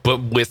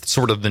 But with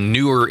sort of the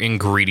newer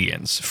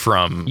ingredients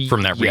from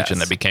that region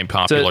that became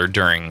popular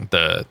during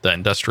the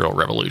Industrial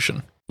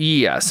Revolution.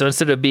 Yeah, so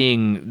instead of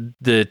being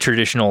the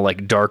traditional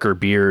like darker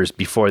beers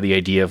before the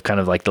idea of kind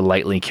of like the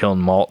lightly kiln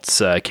malts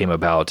came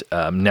about,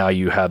 now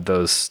you have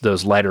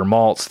those lighter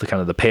malts, the kind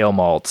of the pale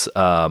malts,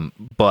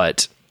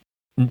 but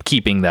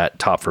keeping that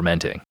top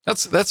fermenting.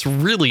 That's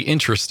really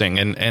interesting,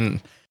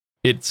 and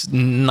it's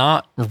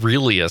not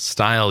really a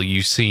style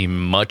you see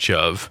much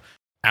of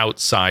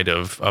outside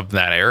of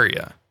that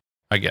area,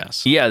 I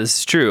guess. Yeah, this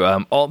is true.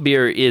 Alt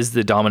beer is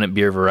the dominant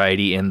beer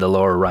variety in the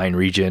Lower Rhine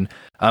region.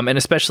 And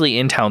especially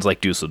in towns like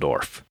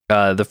Dusseldorf.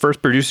 The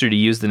first producer to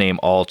use the name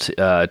alt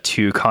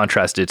to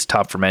contrast its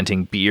top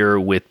fermenting beer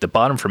with the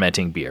bottom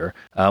fermenting beer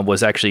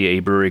was actually a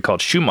brewery called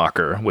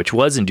Schumacher, which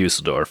was in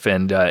Dusseldorf,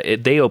 and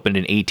they opened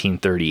in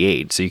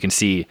 1838. So you can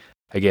see,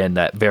 again,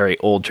 that very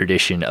old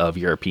tradition of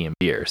European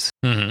beers.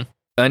 Mm-hmm.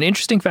 An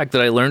interesting fact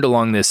that I learned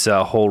along this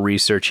whole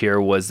research here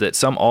was that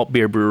some alt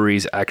beer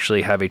breweries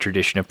actually have a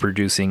tradition of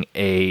producing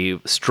a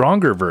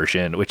stronger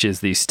version, which is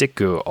the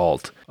Sticko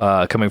alt,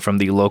 coming from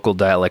the local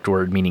dialect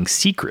word meaning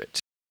secret.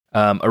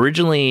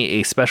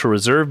 Originally a special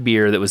reserve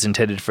beer that was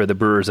intended for the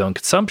brewer's own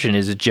consumption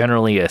is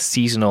generally a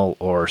seasonal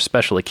or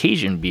special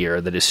occasion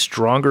beer that is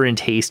stronger in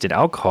taste and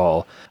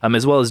alcohol,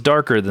 as well as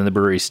darker than the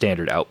brewery's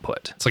standard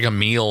output. It's like a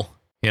meal,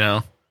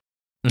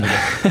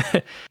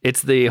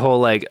 It's the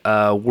whole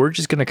we're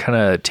just gonna kind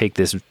of take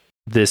this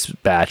this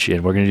batch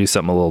and we're going to do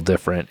something a little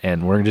different,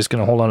 and we're just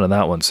going to hold on to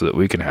that one so that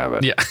we can have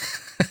it. Yeah.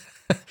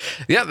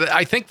 Yeah,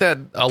 I think that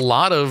a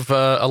lot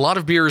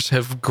of beers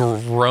have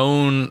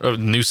grown,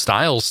 new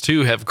styles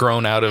too have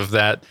grown out of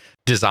that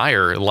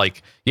desire.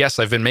 Like, yes,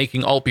 I've been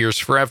making alt beers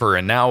forever,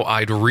 and now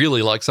I'd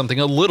really like something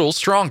a little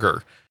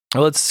stronger.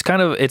 Well,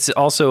 it's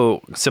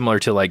also similar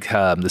to like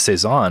the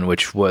Saison,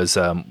 which was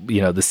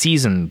the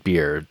season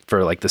beer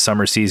for like the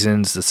summer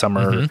seasons, the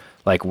summer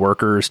like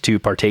workers to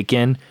partake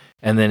in,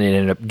 and then it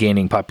ended up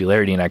gaining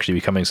popularity and actually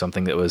becoming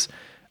something that was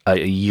a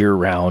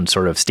year-round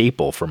sort of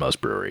staple for most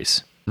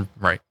breweries.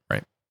 Right.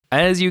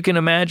 As you can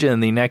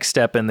imagine, the next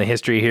step in the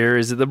history here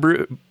is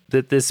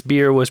that this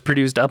beer was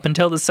produced up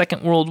until the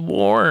Second World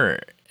War,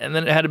 and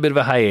then it had a bit of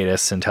a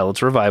hiatus until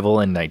its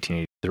revival in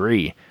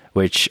 1983,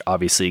 which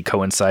obviously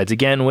coincides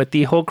again with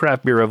the whole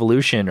craft beer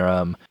revolution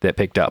that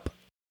picked up.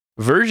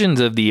 Versions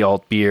of the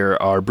alt beer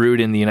are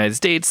brewed in the United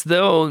States,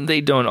 though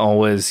they don't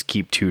always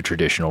keep to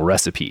traditional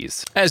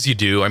recipes. As you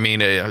do. I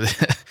mean,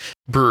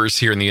 brewers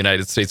here in the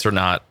United States are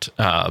not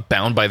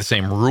bound by the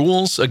same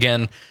rules.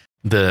 Again,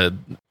 the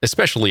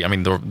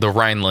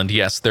Rhineland,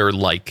 yes, they're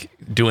like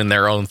doing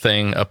their own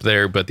thing up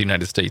there, but the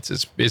United States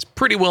is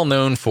pretty well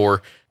known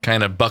for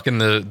kind of bucking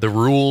the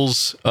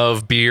rules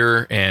of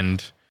beer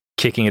and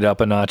kicking it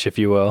up a notch, if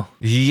you will.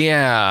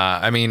 Yeah,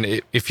 I mean,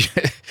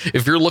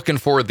 if you're looking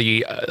for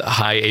the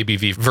high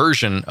ABV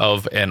version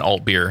of an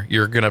alt beer,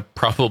 you're gonna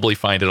probably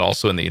find it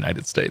also in the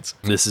United States.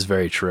 This is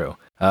very true.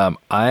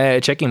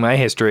 Checking my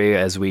history,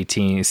 as we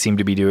seem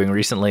to be doing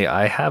recently,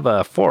 I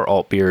have 4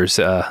 alt beers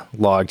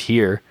logged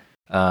here.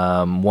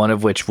 One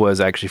of which was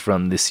actually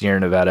from the Sierra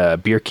Nevada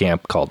beer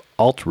camp called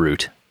Alt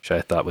Root, which I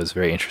thought was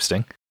very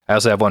interesting. I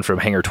also have one from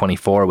Hangar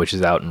 24, which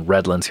is out in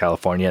Redlands,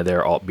 California.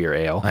 Their alt beer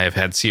ale. I have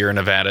had Sierra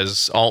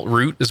Nevada's Alt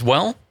Root as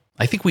well.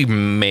 I think we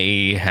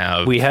may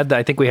have.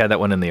 I think we had that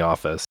one in the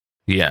office.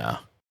 Yeah.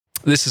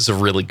 This is a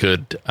really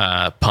good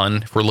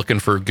pun. If we're looking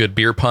for good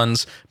beer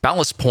puns,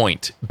 Ballast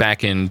Point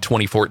back in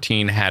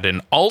 2014 had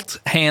an Alt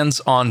Hands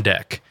on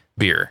Deck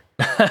beer.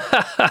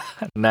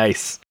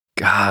 Nice.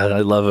 God,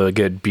 I love a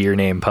good beer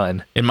name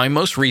pun. And my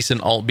most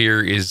recent alt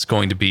beer is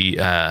going to be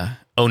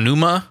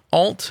Onuma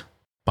Alt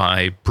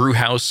by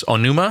Brewhouse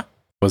Onuma.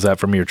 Was that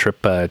from your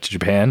trip to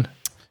Japan?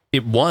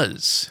 It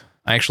was.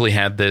 I actually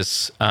had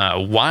this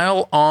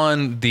while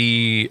on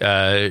the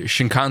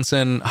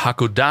Shinkansen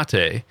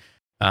Hakodate,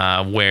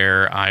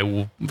 where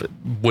I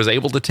was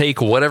able to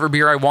take whatever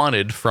beer I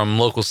wanted from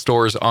local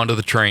stores onto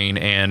the train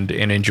and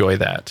enjoy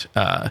that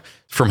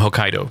from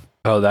Hokkaido.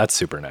 Oh, that's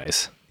super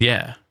nice.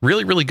 Yeah,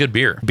 really, really good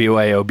beer.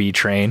 BYOB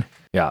train.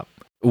 Yeah.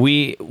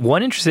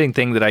 One interesting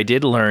thing that I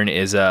did learn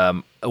is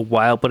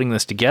while putting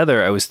this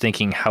together, I was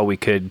thinking how we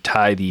could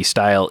tie the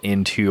style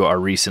into our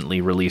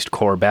recently released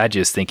core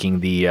badges,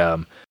 thinking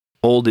the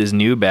old is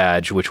new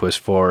badge, which was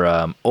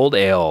for old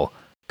ale,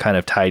 kind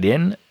of tied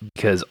in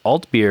because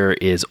alt beer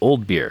is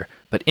old beer.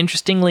 But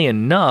interestingly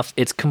enough,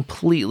 it's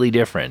completely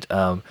different.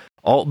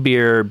 Alt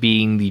beer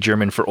being the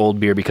German for old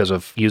beer because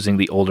of using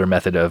the older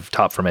method of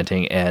top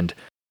fermenting, and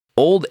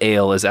old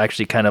ale is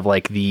actually kind of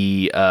like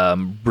the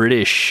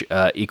British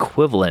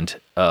equivalent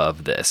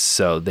of this.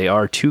 So they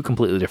are 2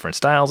 completely different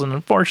styles. And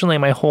unfortunately,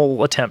 my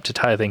whole attempt to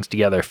tie things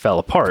together fell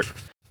apart.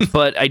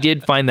 But I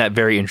did find that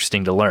very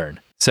interesting to learn.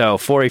 So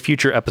for a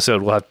future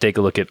episode, we'll have to take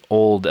a look at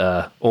old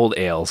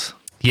ales.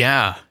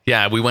 Yeah.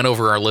 We went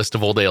over our list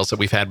of old ales that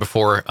we've had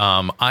before.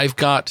 I've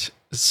got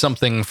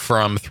something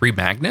from Three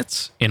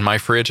Magnets in my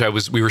fridge.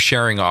 We were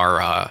sharing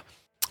our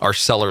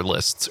cellar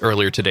lists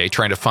earlier today,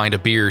 trying to find a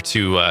beer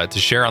to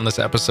share on this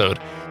episode.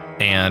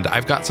 And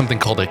I've got something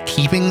called a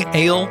keeping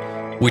ale,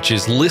 which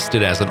is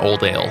listed as an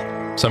old ale.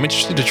 So I'm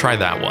interested to try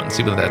that one,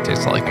 see what that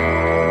tastes like.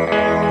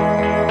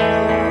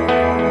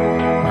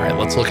 All right,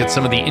 let's look at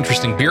some of the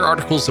interesting beer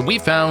articles that we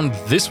found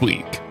this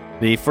week.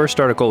 The first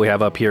article we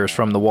have up here is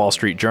from the Wall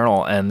Street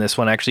Journal, and this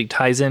one actually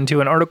ties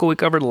into an article we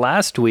covered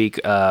last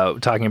week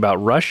talking about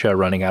Russia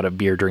running out of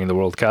beer during the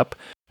World Cup.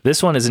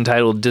 This one is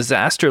entitled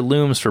Disaster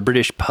Looms for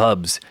British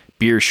Pubs,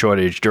 Beer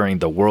Shortage During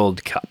the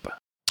World Cup.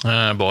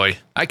 Boy,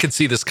 I could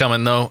see this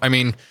coming, though. I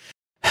mean,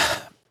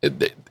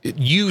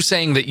 you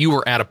saying that you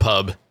were at a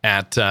pub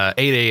at 8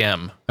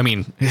 a.m., I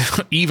mean,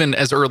 even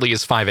as early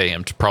as 5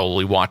 a.m. to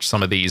probably watch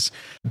some of these,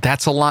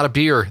 that's a lot of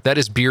beer. That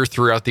is beer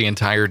throughout the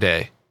entire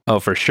day. Oh,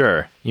 for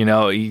sure. You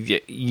know,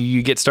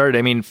 you get started.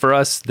 I mean, for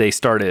us, they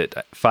start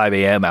at 5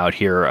 a.m. out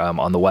here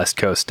on the West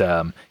Coast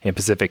in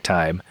Pacific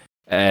time.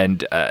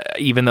 And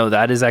even though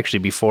that is actually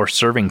before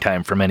serving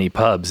time for many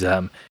pubs,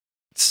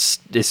 as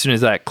soon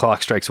as that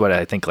clock strikes,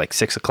 I think like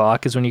 6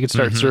 o'clock is when you can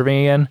start serving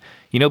again.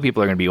 You know,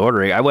 people are going to be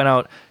ordering. I went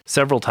out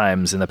several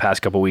times in the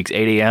past couple of weeks,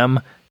 8 a.m.,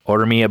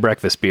 order me a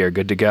breakfast beer,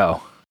 good to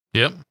go.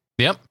 Yep.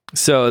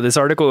 So this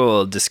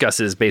article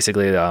discusses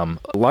basically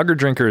lager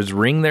drinkers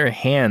wring their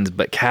hands,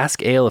 but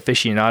cask ale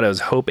aficionados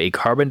hope a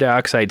carbon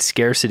dioxide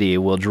scarcity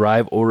will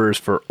drive orders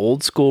for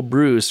old school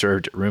brews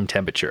served at room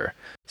temperature.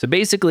 So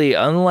basically,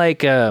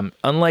 unlike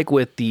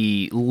with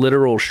the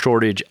literal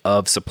shortage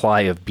of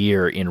supply of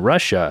beer in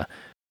Russia,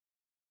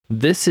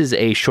 This is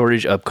a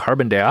shortage of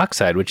carbon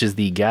dioxide, which is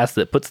the gas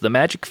that puts the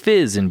magic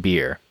fizz in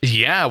beer.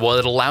 Yeah, well,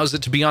 it allows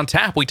it to be on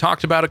tap. We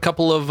talked about a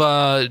couple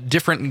of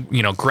different,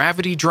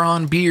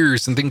 gravity-drawn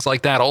beers and things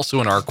like that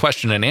also in our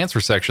question and answer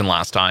section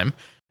last time.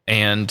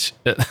 And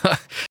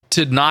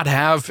to not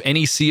have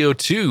any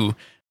CO2,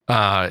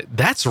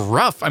 that's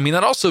rough. I mean,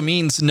 that also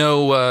means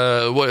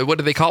no, what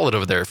do they call it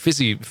over there?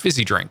 Fizzy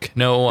drink.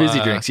 No Fizzy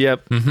drinks,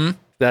 yep. Mm-hmm.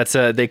 That's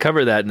they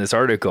cover that in this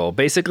article.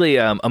 Basically,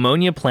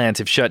 ammonia plants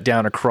have shut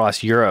down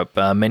across Europe,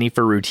 many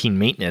for routine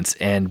maintenance,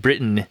 and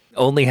Britain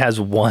only has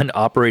one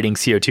operating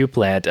CO2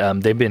 plant.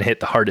 They've been hit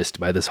the hardest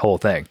by this whole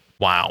thing.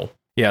 Wow.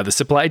 Yeah, the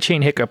supply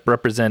chain hiccup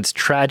represents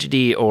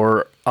tragedy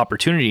or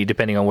opportunity,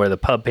 depending on where the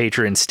pub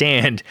patrons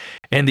stand,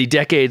 and the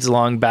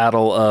decades-long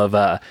battle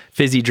of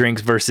fizzy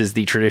drinks versus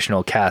the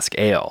traditional cask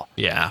ale.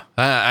 Yeah,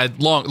 a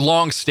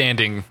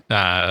long-standing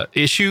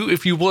issue,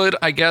 if you would,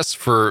 I guess,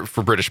 for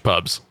British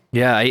pubs.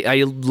 Yeah,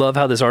 I love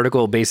how this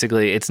article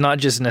basically, it's not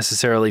just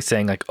necessarily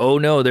saying like, oh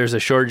no, there's a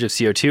shortage of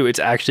CO2. It's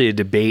actually a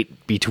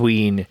debate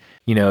between,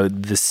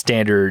 the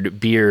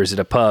standard beers at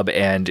a pub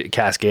and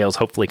cask ales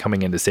hopefully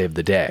coming in to save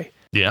the day.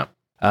 Yeah.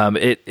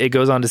 It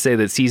goes on to say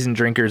that seasoned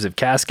drinkers of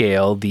cask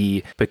ale,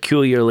 the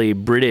peculiarly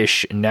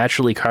British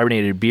naturally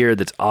carbonated beer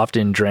that's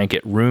often drank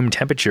at room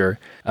temperature,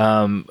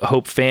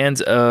 hope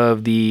fans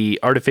of the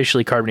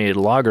artificially carbonated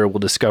lager will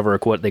discover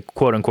what they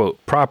quote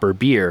unquote proper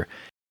beer,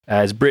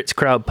 as Brits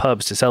crowd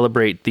pubs to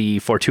celebrate the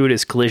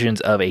fortuitous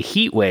collisions of a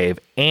heat wave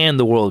and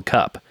the World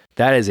Cup.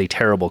 That is a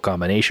terrible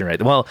combination,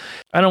 right? Well,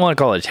 I don't want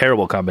to call it a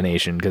terrible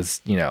combination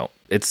because,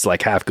 it's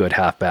like half good,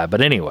 half bad.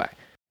 But anyway.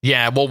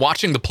 Yeah, well,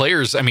 watching the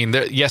players, I mean,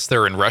 yes,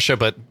 they're in Russia,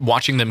 but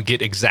watching them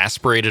get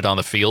exasperated on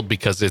the field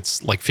because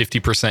it's like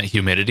 50%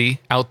 humidity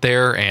out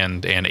there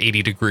and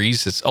 80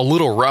 degrees, it's a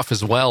little rough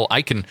as well.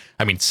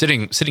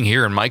 Sitting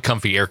here in my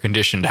comfy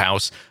air-conditioned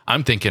house,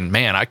 I'm thinking,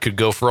 man, I could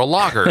go for a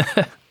lager.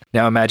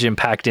 Now imagine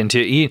packed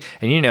into,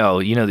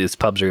 and these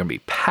pubs are going to be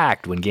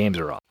packed when games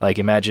are on. Like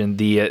imagine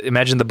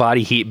the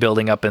body heat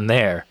building up in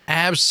there.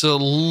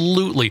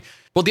 Absolutely.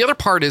 Well, the other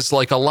part is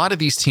like a lot of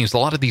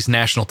these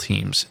national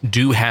teams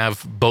do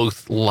have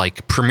both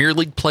like Premier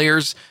League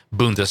players,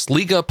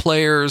 Bundesliga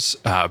players,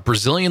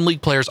 Brazilian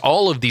league players,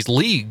 all of these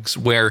leagues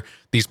where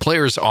these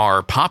players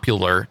are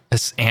popular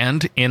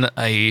and in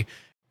a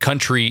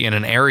country, in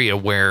an area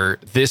where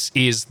this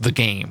is the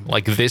game,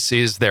 like this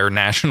is their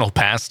national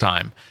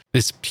pastime.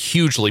 It's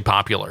hugely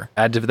popular.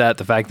 Add to that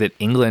the fact that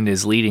England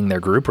is leading their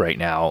group right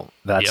now.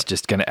 That's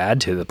just going to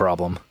add to the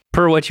problem.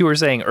 Per what you were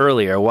saying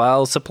earlier,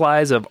 while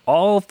supplies of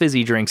all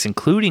fizzy drinks,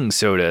 including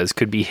sodas,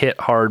 could be hit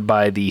hard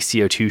by the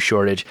CO2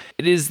 shortage,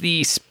 it is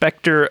the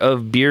specter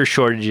of beer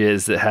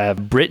shortages that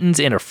have Britons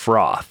in a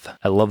froth.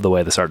 I love the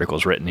way this article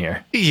is written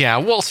here. Yeah,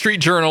 Wall Street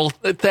Journal,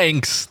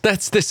 thanks.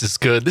 This is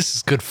good. This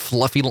is good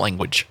fluffy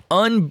language.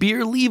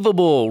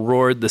 Unbelievable,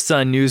 roared the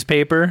Sun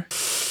newspaper.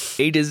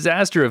 A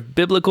disaster of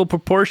biblical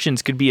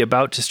proportions could be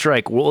about to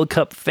strike World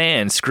Cup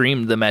fans,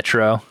 screamed the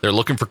Metro. They're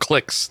looking for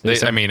clicks. I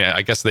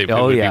guess it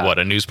would be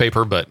a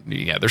newspaper, but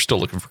yeah, they're still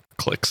looking for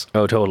clicks.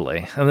 Oh,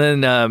 totally.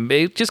 And then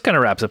it just kind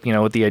of wraps up,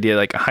 with the idea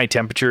like high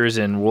temperatures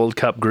and World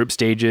Cup group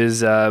stages.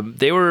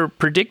 They were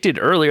predicted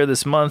earlier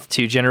this month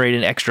to generate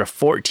an extra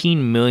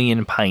 14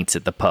 million pints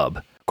at the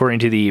pub, according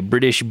to the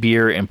British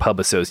Beer and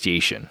Pub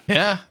Association.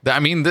 Yeah, I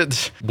mean,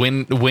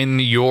 when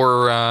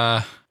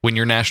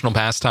your national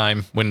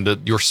pastime,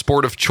 when your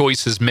sport of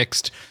choice is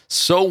mixed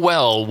so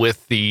well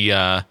with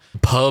the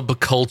pub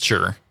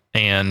culture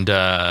and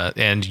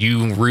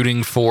you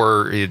rooting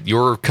for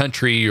your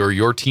country or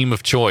your team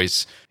of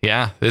choice,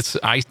 yeah,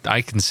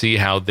 I can see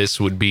how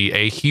this would be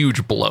a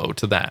huge blow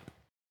to that.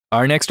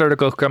 Our next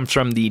article comes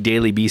from the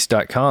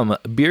dailybeast.com.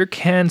 Beer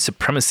can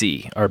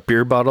supremacy. Are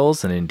beer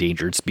bottles an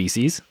endangered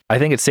species? I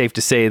think it's safe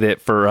to say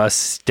that for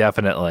us,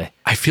 definitely.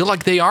 I feel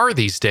like they are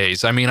these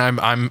days. I mean,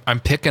 I'm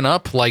picking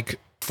up like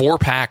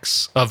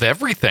 4-packs of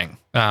everything.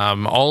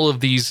 All of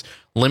these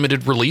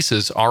limited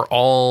releases are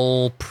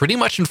all pretty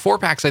much in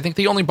 4-packs. I think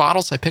the only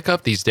bottles I pick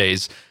up these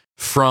days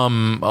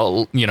from,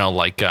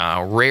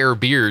 rare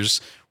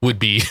beers would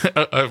be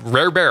a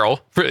Rare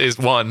Barrel is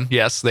one.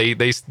 Yes, they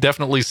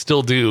definitely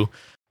still do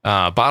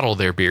bottle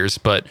their beers,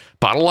 but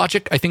Bottle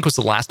Logic, I think, was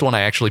the last one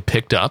I actually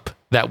picked up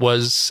that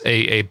was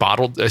a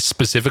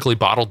specifically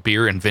bottled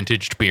beer and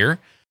vintaged beer.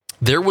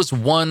 There was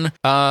one,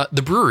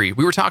 the brewery.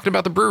 We were talking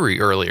about the brewery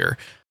earlier.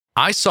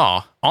 I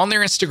saw on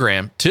their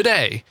Instagram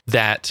today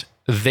that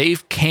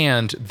they've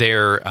canned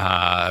their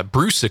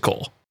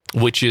Brewsicle,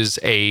 which is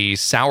a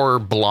sour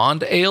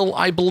blonde ale,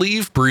 I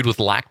believe, brewed with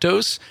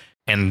lactose.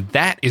 And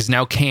that is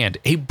now canned.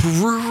 A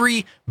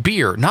brewery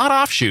beer, not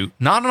offshoot,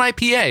 not an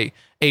IPA.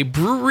 A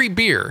brewery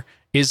beer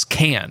is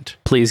canned.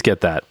 Please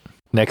get that.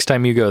 Next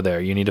time you go there,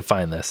 you need to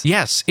find this.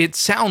 Yes,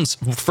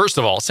 first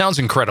of all, it sounds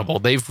incredible.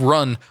 They've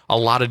run a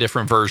lot of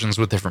different versions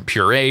with different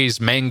purees,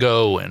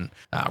 mango and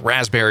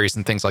raspberries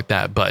and things like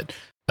that. But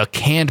a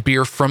canned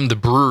beer from the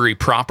brewery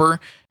proper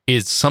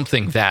is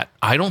something that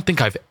I don't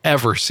think I've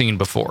ever seen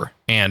before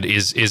and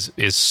is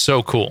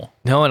so cool.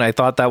 No, and I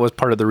thought that was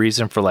part of the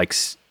reason for like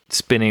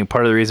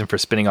part of the reason for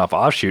spinning off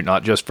Offshoot,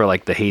 not just for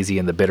like the hazy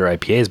and the bitter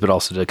IPAs, but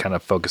also to kind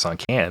of focus on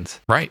cans.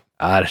 Right.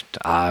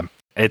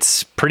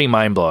 It's pretty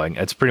mind blowing.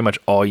 It's pretty much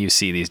all you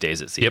see these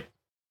days at Sea. Yep.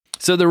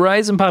 So the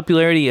rise in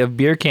popularity of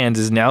beer cans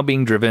is now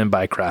being driven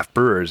by craft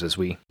brewers, as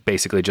we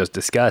basically just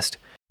discussed.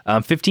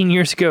 15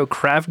 years ago,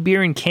 craft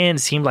beer in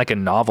cans seemed like a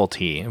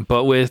novelty,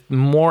 but with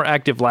more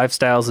active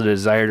lifestyles and a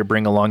desire to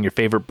bring along your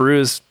favorite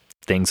brews,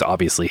 things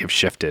obviously have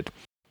shifted.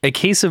 A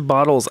case of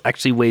bottles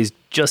actually weighs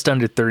just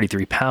under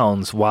 33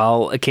 pounds,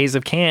 while a case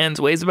of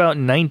cans weighs about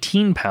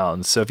 19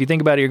 pounds. So if you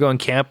think about it, you're going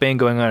camping,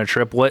 going on a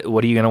trip, what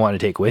are you going to want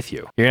to take with you?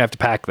 You're going to have to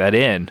pack that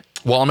in.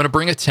 Well, I'm going to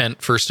bring a tent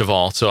first of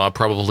all. So I'll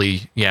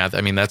probably,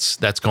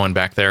 that's going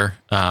back there.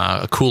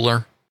 A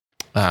cooler.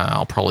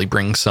 I'll probably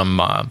bring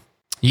some,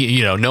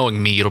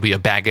 knowing me, it'll be a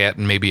baguette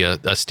and maybe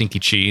a stinky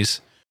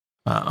cheese.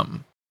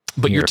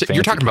 But you're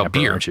talking about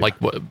beer, like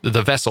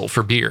the vessel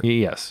for beer.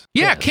 Yes.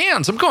 Yeah,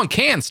 cans. I'm going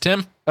cans,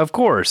 Tim. Of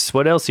course.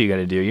 What else are you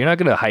going to do? You're not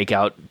going to hike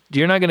out.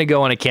 You're not going to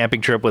go on a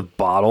camping trip with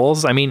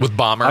bottles. I mean, with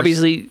bombers.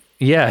 Obviously.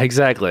 Yeah,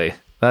 exactly.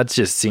 That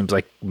just seems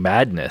like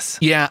madness.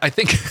 Yeah, I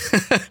think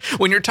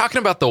when you're talking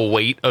about the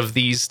weight of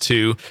these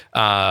two,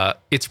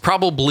 it's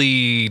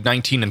probably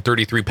 19 and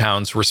 33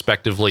 pounds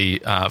respectively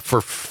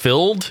for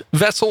filled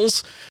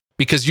vessels,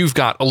 because you've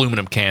got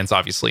aluminum cans,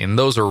 obviously, and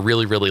those are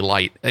really, really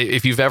light.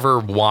 If you've ever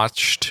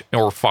watched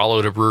or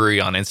followed a brewery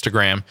on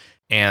Instagram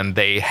and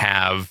they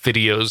have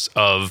videos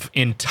of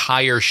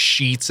entire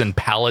sheets and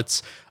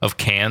pallets of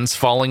cans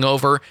falling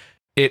over,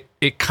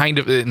 it kind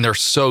of, and they're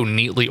so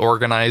neatly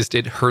organized,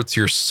 it hurts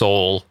your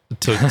soul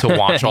to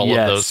watch all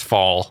of those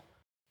fall.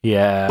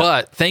 Yeah.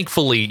 But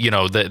thankfully,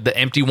 the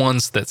empty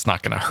ones, that's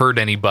not going to hurt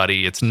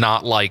anybody. It's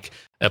not like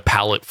a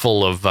pallet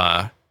full of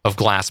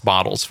glass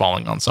bottles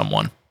falling on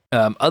someone.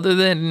 Other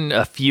than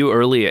a few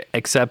early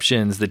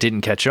exceptions that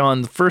didn't catch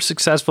on, the first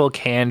successful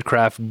canned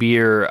craft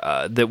beer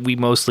that we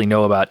mostly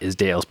know about is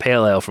Dale's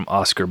Pale Ale from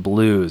Oskar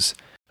Blues,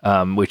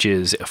 which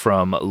is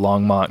from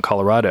Longmont,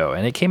 Colorado,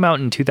 and it came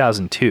out in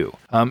 2002.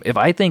 If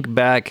I think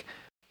back,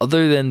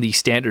 other than the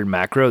standard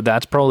macro,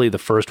 that's probably the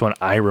first one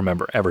I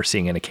remember ever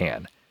seeing in a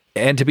can.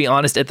 And to be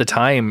honest, at the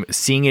time,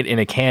 seeing it in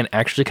a can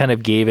actually kind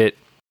of gave it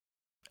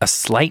a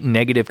slight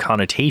negative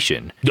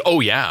connotation.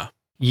 Oh, yeah.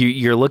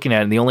 You're looking at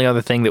it, and the only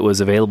other thing that was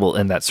available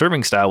in that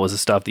serving style was the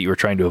stuff that you were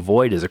trying to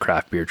avoid as a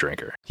craft beer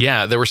drinker.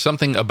 Yeah, there was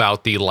something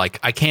about the,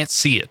 I can't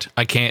see it.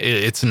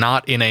 It's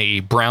not in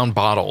a brown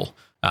bottle.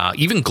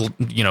 Even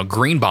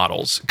green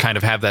bottles kind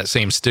of have that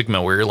same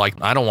stigma where you're like,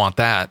 I don't want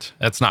that.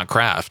 That's not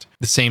craft.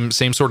 The same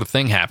sort of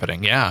thing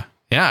happening. Yeah.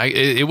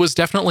 It was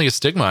definitely a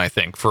stigma, I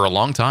think, for a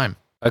long time.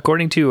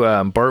 According to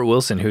Bart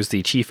Wilson, who's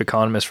the chief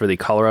economist for the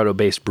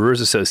Colorado-based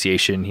Brewers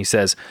Association, he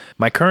says,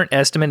 my current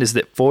estimate is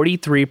that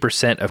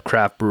 43% of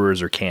craft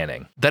brewers are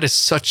canning. That is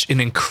such an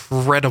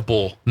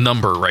incredible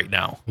number right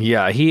now.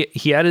 Yeah,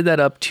 he added that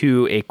up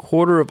to a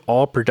quarter of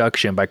all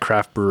production by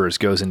craft brewers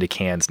goes into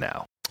cans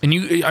now. And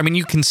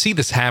you can see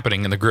this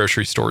happening in the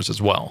grocery stores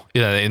as well.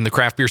 In the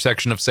craft beer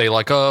section of, say,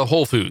 like a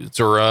Whole Foods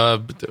or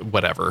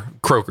whatever,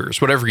 Kroger's,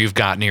 whatever you've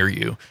got near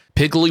you,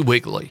 Piggly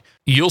Wiggly.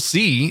 You'll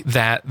see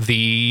that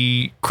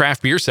the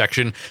craft beer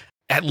section,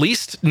 at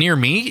least near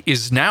me,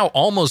 is now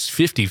almost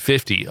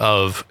 50-50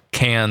 of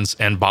cans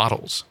and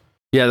bottles.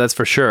 Yeah, that's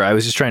for sure. I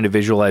was just trying to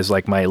visualize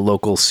like my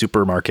local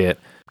supermarket,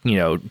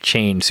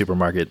 chain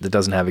supermarket that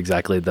doesn't have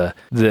exactly the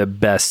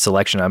best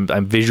selection.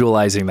 I'm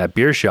visualizing that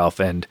beer shelf,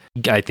 and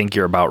I think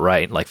you're about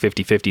right. Like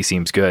 50-50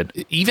 seems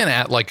good. Even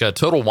at like a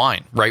Total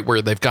Wine, right,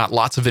 where they've got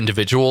lots of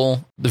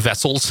individual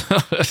vessels,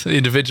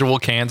 individual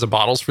cans and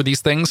bottles for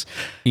these things.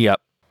 Yep.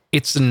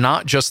 It's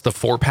not just the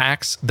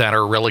 4-packs that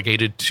are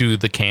relegated to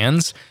the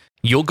cans.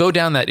 You'll go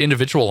down that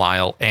individual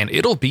aisle, and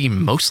it'll be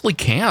mostly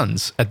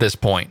cans at this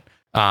point.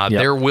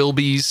 There will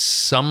be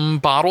some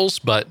bottles,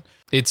 but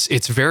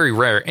it's very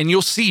rare. And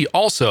you'll see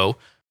also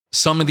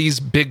some of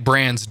these big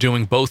brands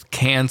doing both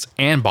cans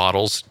and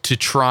bottles to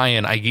try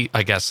and,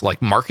 I guess,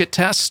 like market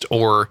test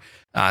or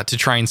to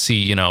try and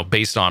see,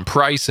 based on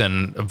price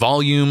and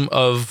volume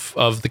of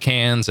the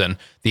cans and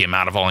the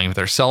amount of volume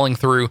they're selling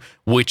through,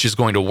 which is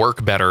going to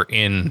work better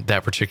in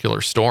that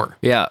particular store.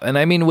 Yeah. And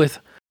I mean, with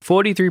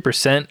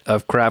 43%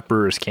 of craft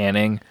brewers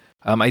canning,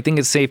 I think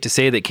it's safe to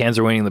say that cans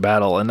are winning the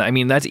battle. And I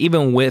mean, that's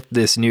even with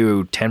this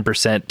new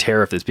 10%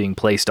 tariff that's being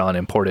placed on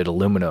imported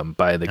aluminum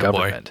by the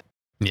government.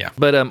 Boy. Yeah.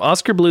 But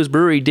Oskar Blues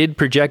Brewery did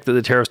project that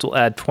the tariffs will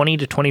add 20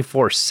 to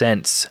 24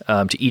 cents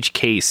to each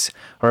case,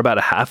 or about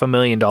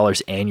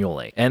 $500,000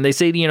 annually. And they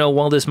say,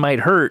 while this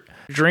might hurt,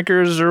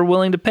 drinkers are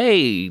willing to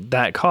pay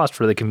that cost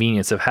for the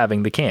convenience of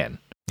having the can.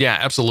 Yeah,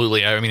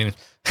 absolutely. I mean,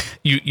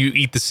 you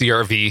eat the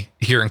CRV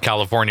here in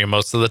California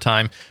most of the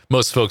time.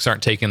 Most folks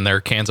aren't taking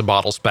their cans and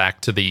bottles back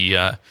to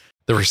the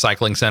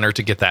recycling center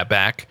to get that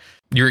back.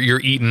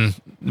 You're eating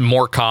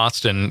more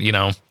cost,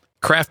 and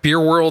craft beer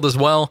world as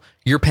well.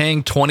 You're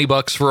paying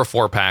 $20 for a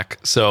 4-pack.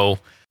 So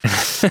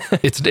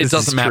It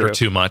doesn't matter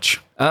too much.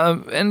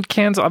 And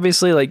cans,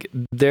 obviously, like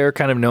they're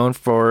kind of known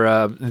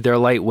for their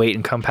lightweight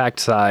and compact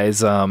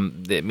size.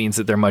 It means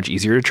that they're much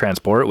easier to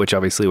transport, which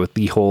obviously with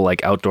the whole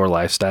like outdoor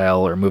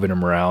lifestyle or moving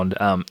them around,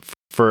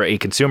 for a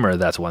consumer,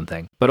 that's one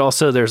thing. But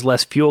also there's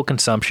less fuel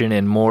consumption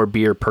and more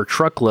beer per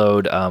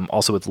truckload,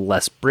 also with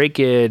less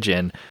breakage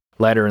and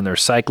lighter in the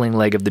recycling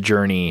leg of the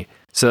journey.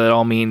 So that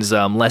all means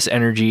less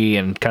energy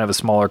and kind of a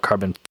smaller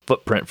carbon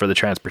footprint for the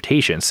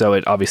transportation. So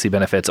it obviously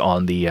benefits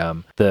on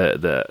the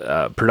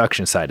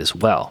production side as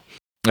well.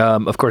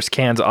 Of course,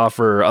 cans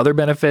offer other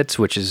benefits,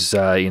 which is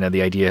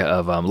the idea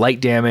of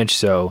light damage.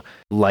 So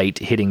light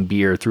hitting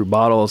beer through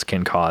bottles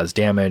can cause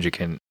damage. It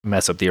can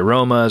mess up the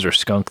aromas or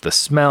skunk the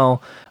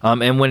smell.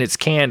 And when it's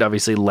canned,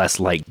 obviously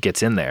less light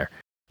gets in there.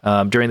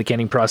 During the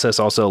canning process,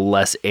 also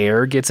less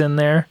air gets in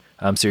there.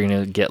 So you're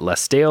going to get less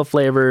stale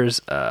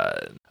flavors.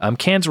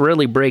 Cans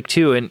rarely break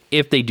too. And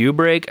if they do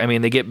break, I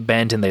mean, they get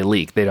bent and they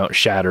leak. They don't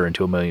shatter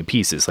into a million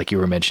pieces like you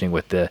were mentioning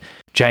with the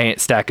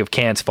giant stack of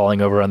cans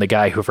falling over on the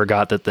guy who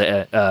forgot that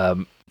the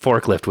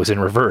forklift was in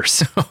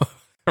reverse.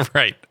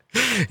 Right.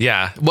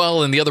 Yeah.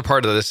 Well, and the other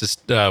part of this is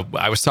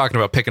I was talking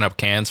about picking up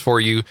cans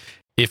for you.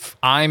 If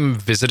I'm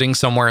visiting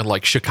somewhere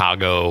like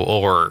Chicago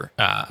or,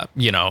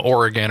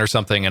 Oregon or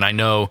something, and I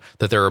know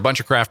that there are a bunch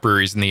of craft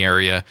breweries in the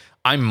area,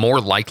 I'm more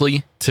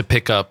likely to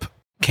pick up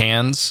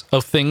cans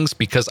of things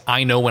because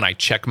I know when I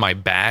check my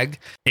bag,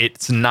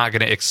 it's not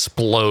going to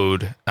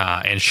explode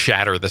and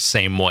shatter the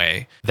same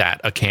way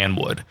that a can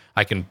would.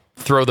 I can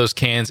throw those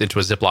cans into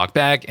a Ziploc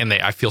bag and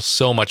I feel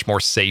so much more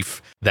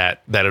safe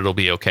that it'll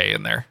be okay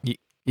in there.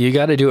 You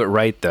got to do it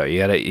right though. You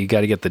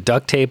got to get the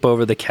duct tape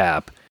over the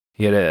cap.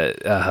 You got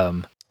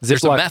to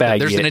Ziploc bag.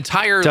 There's an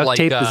entire duct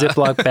tape the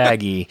Ziploc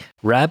baggie,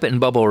 wrap it in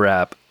bubble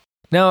wrap.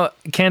 Now,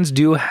 cans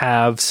do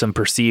have some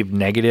perceived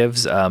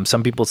negatives.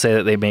 Some people say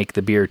that they make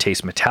the beer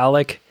taste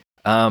metallic.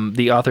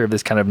 The author of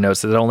this kind of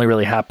notes that it only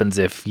really happens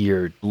if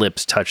your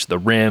lips touch the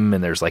rim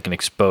and there's like an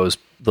exposed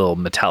little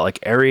metallic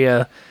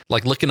area.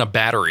 Like licking a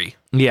battery.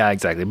 Yeah,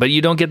 exactly. But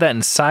you don't get that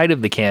inside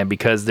of the can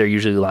because they're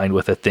usually lined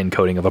with a thin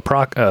coating of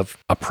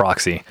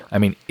epoxy.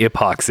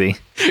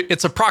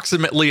 It's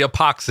approximately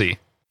epoxy.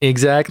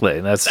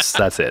 Exactly.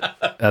 That's it.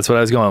 That's what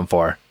I was going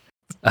for.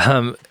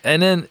 And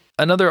then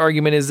another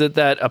argument is that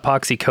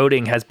epoxy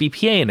coating has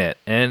BPA in it.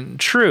 And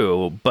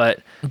true, but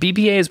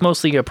BPA is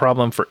mostly a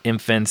problem for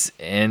infants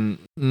and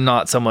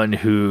not someone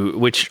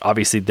which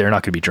obviously they're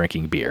not going to be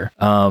drinking beer.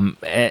 And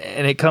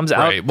it comes out.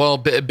 Right.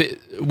 Well,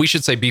 we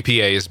should say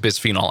BPA is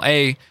bisphenol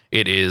A.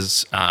 It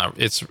is,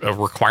 it's a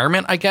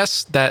requirement, I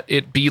guess, that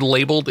it be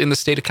labeled in the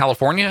state of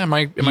California. Am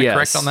I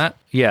correct on that?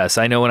 Yes.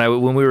 I know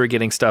when we were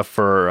getting stuff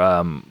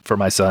for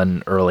my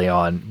son early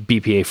on,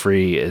 BPA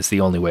free is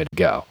the only way to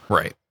go.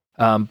 Right.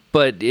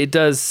 But it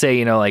does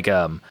say,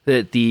 that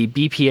the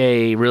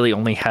BPA really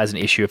only has an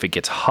issue if it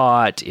gets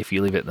hot, if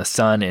you leave it in the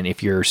sun, and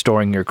if you're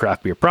storing your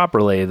craft beer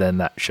properly, then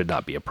that should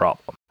not be a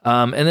problem.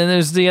 And then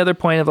there's the other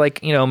point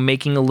of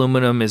making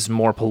aluminum is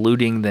more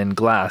polluting than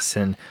glass.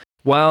 And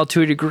while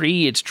to a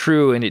degree it's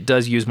true and it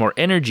does use more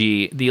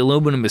energy, the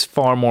aluminum is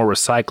far more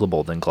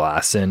recyclable than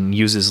glass and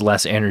uses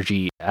less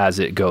energy as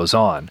it goes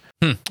on.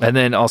 And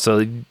then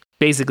also,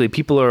 basically,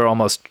 people are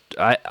almost,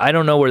 I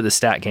don't know where the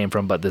stat came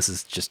from, but this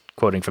is just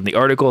quoting from the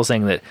article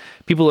saying that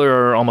people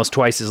are almost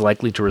twice as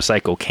likely to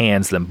recycle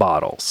cans than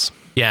bottles.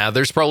 Yeah,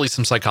 there's probably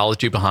some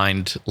psychology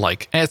behind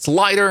it's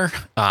lighter.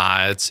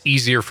 It's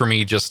easier for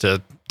me just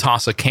to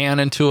toss a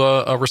can into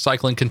a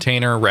recycling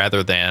container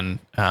rather than,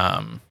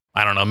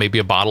 I don't know, maybe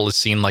a bottle is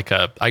seen like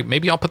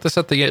maybe I'll put this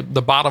at the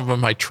bottom of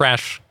my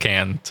trash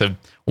can to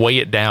weigh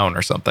it down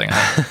or something.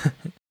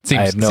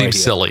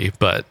 Seems silly,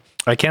 but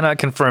I cannot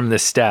confirm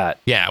this stat.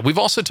 Yeah, we've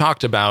also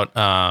talked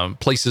about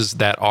places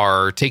that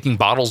are taking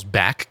bottles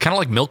back, kind of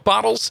like milk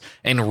bottles,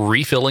 and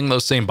refilling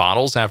those same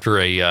bottles after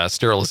a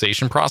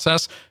sterilization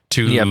process.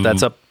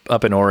 That's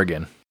up in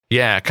Oregon.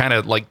 Yeah, kind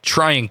of like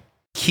try and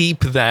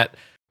keep that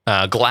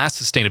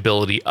glass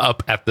sustainability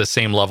up at the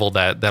same level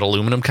that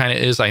aluminum kind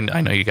of is. I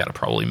know you got to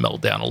probably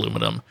melt down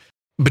aluminum.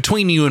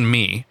 Between you and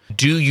me,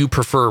 do you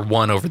prefer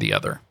one over the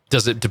other?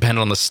 Does it depend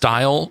on the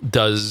style?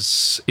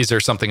 Is there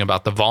something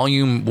about the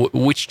volume?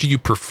 Which do you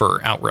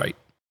prefer outright?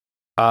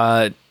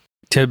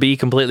 To be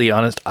completely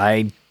honest,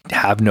 I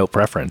have no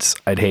preference.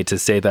 I'd hate to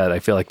say that. I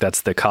feel like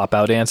that's the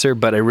cop-out answer,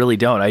 but I really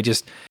don't.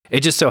 It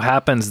just so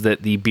happens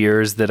that the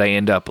beers that I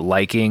end up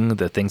liking,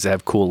 the things that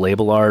have cool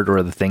label art,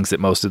 or the things that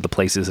most of the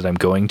places that I'm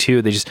going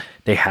to,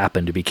 they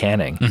happen to be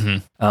canning.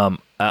 Mm-hmm.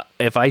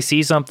 If I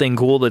see something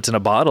cool that's in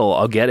a bottle,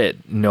 I'll get it,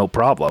 no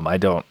problem. I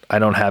don't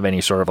have any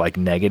sort of like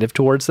negative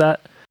towards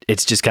that.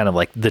 It's just kind of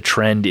like the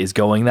trend is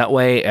going that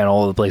way, and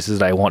all the places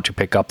that I want to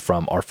pick up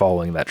from are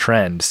following that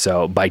trend.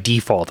 So by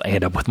default, I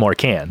end up with more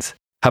cans.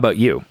 How about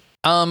you?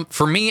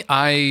 For me,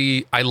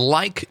 I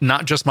like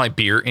not just my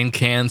beer in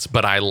cans,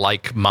 but I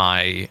like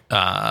my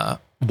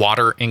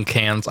water in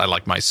cans. I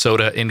like my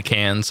soda in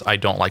cans. I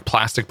don't like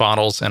plastic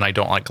bottles, and I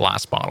don't like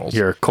glass bottles.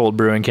 Your cold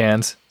brew in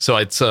cans? So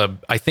I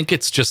think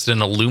it's just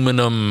an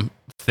aluminum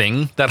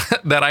thing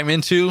that I'm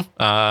into.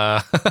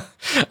 I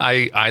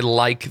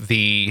like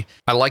the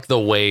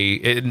way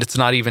it's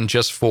not even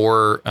just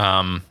for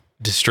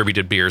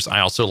distributed beers. I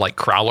also like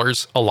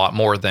growlers a lot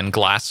more than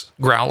glass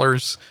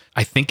growlers.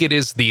 I think it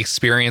is the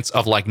experience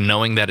of like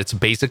knowing that it's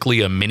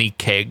basically a mini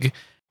keg,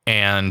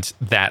 and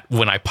that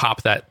when I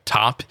pop that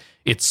top,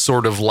 it's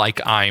sort of like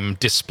I'm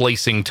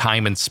displacing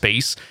time and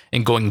space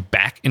and going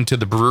back into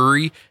the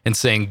brewery and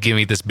saying, "Give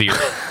me this beer."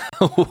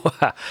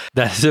 Wow.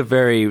 That's a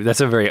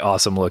very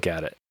awesome look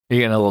at it. You're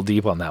getting a little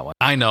deep on that one.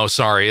 I know.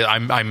 Sorry,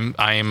 I'm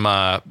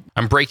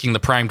breaking the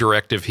prime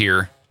directive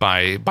here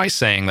by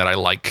saying that I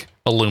like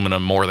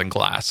aluminum more than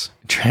glass.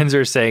 Trends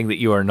are saying that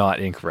you are not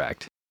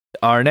incorrect.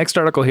 Our next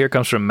article here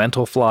comes from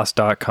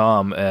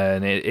mentalfloss.com,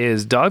 and it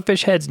is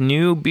Dogfish Head's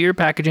new beer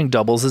packaging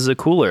doubles as a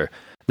cooler.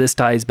 This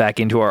ties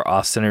back into our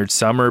off-centered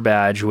summer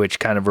badge, which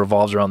kind of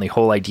revolves around the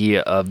whole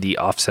idea of the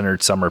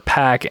off-centered summer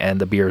pack and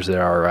the beers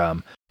that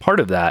are part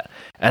of that.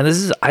 And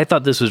I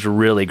thought this was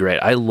really great.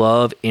 I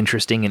love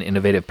interesting and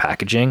innovative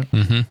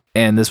packaging,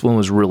 and this one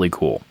was really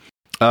cool.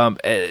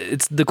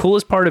 It's the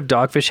coolest part of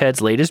Dogfish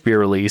Head's latest beer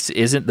release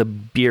isn't the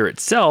beer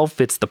itself,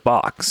 it's the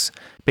box.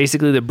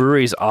 Basically, the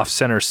brewery's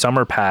off-center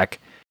summer pack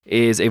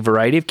is a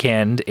variety of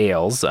canned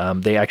ales.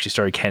 They actually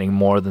started canning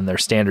more than their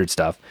standard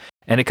stuff.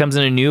 And it comes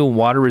in a new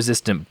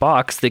water-resistant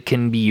box that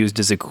can be used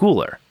as a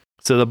cooler.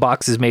 So the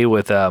box is made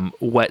with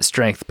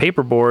wet-strength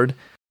paperboard,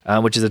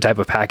 which is a type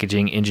of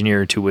packaging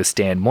engineered to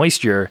withstand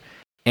moisture.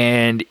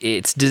 And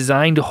it's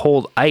designed to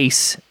hold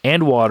ice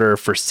and water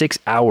for 6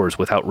 hours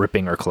without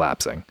ripping or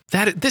collapsing.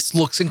 This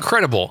looks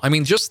incredible. I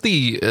mean, just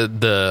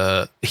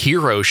the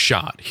hero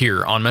shot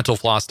here on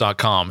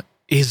mentalfloss.com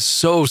is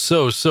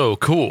so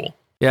cool.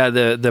 Yeah,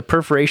 the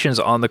perforations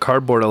on the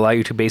cardboard allow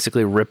you to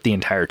basically rip the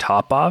entire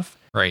top off.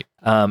 Right.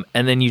 And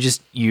then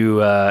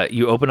you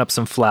open up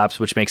some flaps,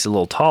 which makes it a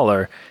little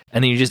taller,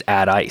 and then you just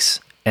add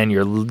ice, and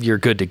you're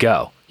good to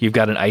go. You've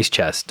got an ice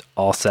chest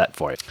all set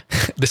for it.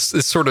 This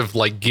sort of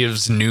like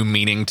gives new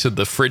meaning to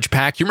the fridge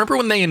pack. You remember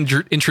when they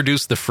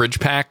introduced the fridge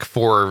pack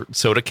for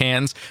soda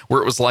cans,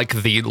 where it was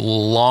like the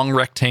long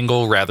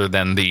rectangle rather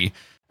than the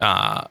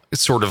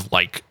sort of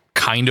like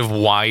kind of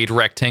wide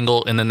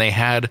rectangle, and then they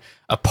had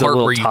a part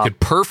where you could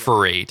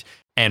perforate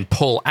and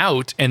pull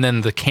out, and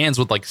then the cans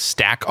would like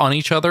stack on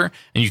each other,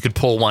 and you could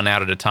pull one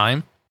out at a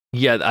time.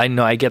 Yeah, I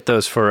know. I get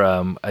those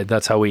for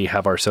that's how we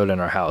have our soda in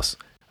our house.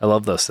 I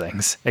love those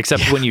things,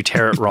 except when you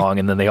tear it wrong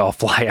and then they all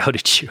fly out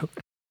at you.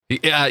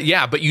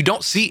 Yeah, but you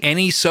don't see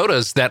any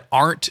sodas that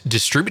aren't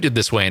distributed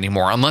this way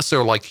anymore, unless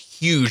they're like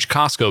huge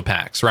Costco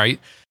packs, right?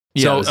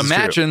 Yeah, so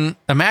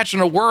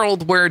imagine a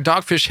world where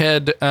Dogfish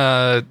Head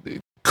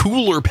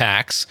cooler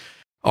packs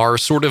are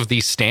sort of the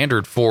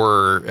standard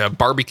for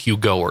barbecue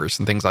goers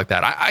and things like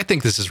that. I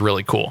think this is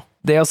really cool.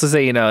 They also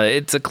say,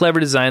 it's a clever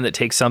design that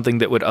takes something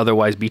that would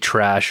otherwise be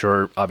trash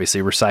or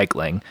obviously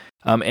recycling,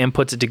 and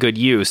puts it to good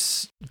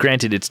use.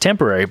 Granted, it's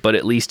temporary, but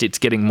at least it's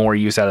getting more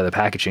use out of the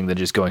packaging than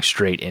just going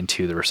straight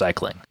into the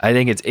recycling. I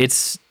think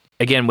it's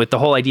again, with the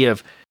whole idea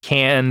of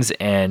cans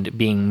and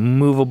being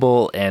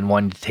movable and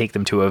wanting to take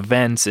them to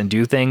events and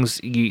do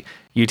things, you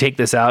take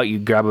this out, you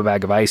grab a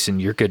bag of ice,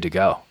 and you're good to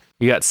go.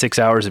 You got 6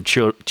 hours of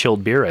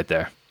chilled beer right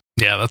there.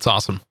 Yeah, that's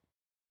awesome.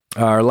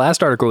 Our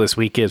last article this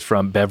week is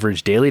from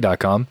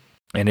beveragedaily.com,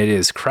 and it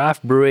is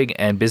Craft Brewing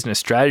and Business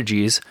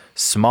Strategies,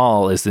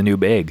 Small is the New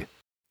Big.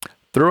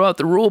 Throw out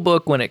the rule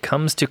book when it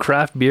comes to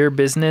craft beer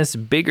business.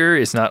 Bigger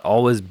is not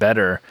always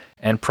better,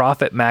 and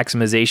profit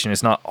maximization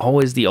is not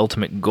always the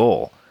ultimate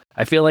goal.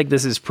 I feel like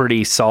this is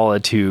pretty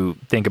solid to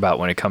think about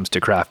when it comes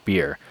to craft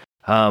beer.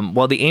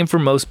 While the aim for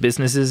most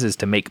businesses is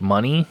to make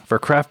money, for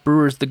craft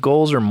brewers, the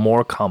goals are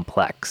more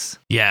complex.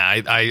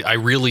 Yeah, I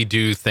really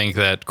do think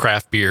that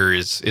craft beer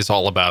is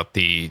all about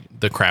the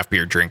craft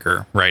beer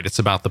drinker, right? It's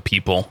about the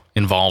people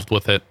involved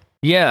with it.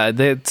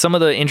 Yeah, some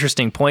of the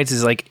interesting points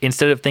is like,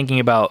 instead of thinking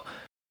about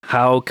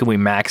how can we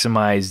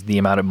maximize the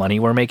amount of money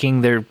we're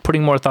making, they're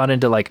putting more thought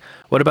into like,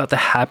 what about the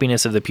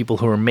happiness of the people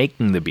who are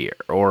making the beer?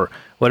 Or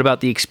what about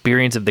the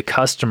experience of the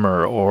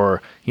customer?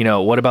 Or,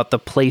 what about the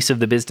place of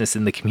the business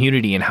in the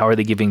community, and how are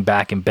they giving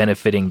back and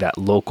benefiting that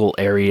local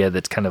area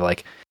that's kind of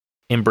like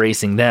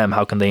embracing them?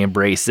 How can they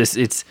embrace this?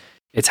 It's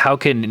how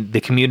can the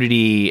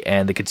community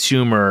and the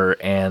consumer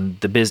and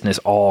the business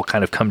all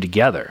kind of come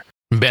together?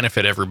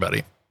 Benefit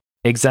everybody.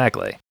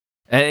 Exactly.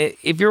 And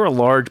if you're a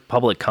large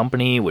public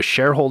company with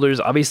shareholders,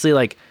 obviously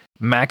like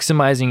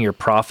maximizing your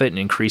profit and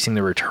increasing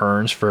the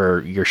returns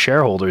for your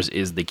shareholders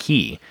is the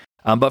key.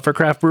 But for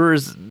craft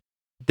brewers,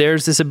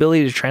 there's this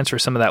ability to transfer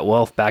some of that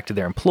wealth back to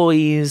their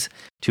employees,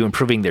 to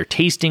improving their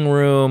tasting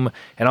room,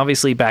 and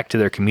obviously back to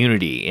their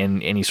community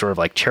in any sort of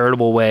like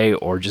charitable way,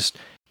 or just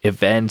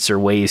events or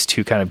ways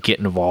to kind of get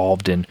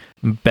involved and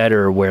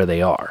better where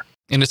they are.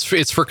 And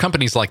it's for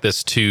companies like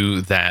this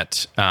too,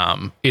 that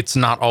it's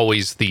not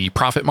always the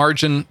profit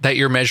margin that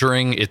you're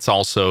measuring. It's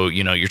also,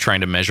 you're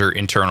trying to measure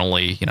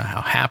internally,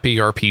 how happy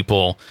are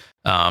people?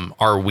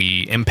 Are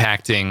we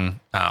impacting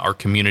our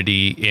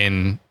community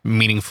in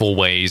meaningful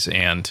ways?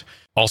 And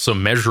also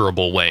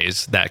measurable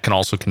ways that can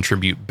also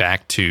contribute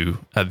back to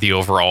the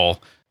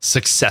overall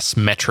success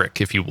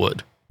metric, if you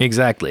would.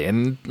 Exactly.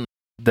 And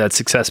that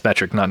success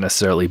metric not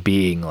necessarily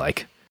being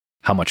like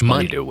how much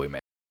money do we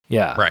make.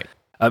 Yeah. Right.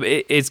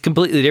 It's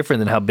completely different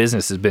than how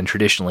business has been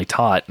traditionally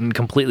taught, and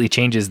completely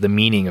changes the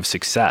meaning of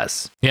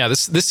success. Yeah,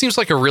 this seems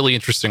like a really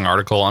interesting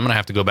article. I'm going to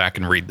have to go back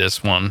and read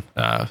this one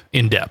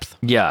in depth.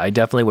 Yeah, I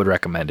definitely would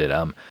recommend it.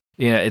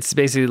 It's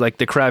basically like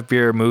the craft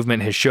beer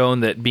movement has shown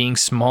that being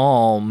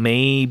small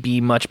may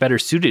be much better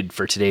suited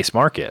for today's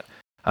market.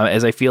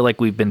 As I feel like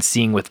we've been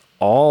seeing with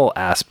all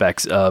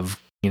aspects of,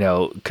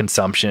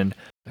 consumption,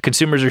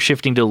 consumers are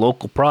shifting to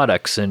local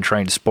products and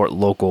trying to support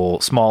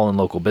small and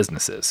local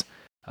businesses.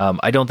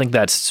 I don't think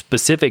that's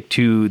specific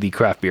to the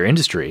craft beer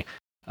industry,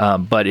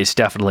 but it's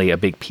definitely a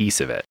big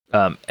piece of it.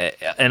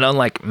 And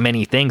unlike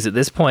many things at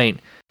this point,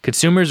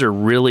 consumers are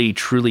really,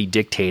 truly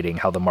dictating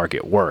how the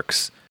market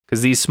works.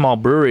 Because these small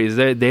breweries,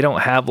 they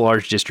don't have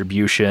large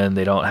distribution.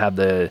 They don't have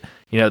they're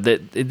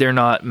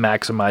not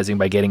maximizing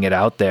by getting it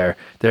out there.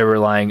 They're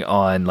relying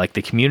on like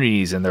the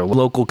communities and their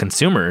local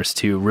consumers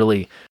to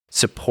really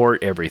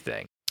support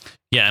everything.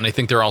 Yeah, and I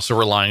think they're also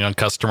relying on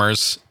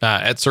customers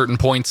at certain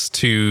points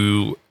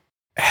to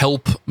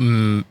help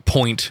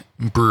point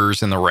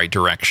brewers in the right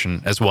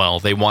direction as well.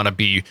 They want to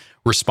be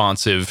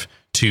responsive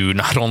to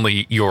not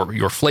only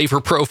your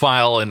flavor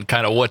profile and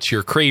kind of what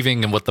you're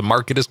craving and what the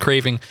market is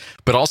craving,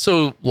 but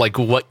also like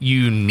what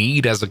you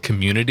need as a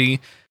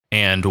community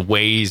and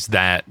ways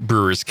that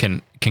brewers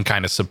can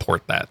kind of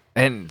support that.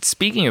 And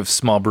speaking of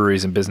small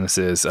breweries and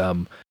businesses,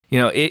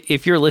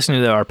 if you're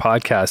listening to our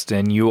podcast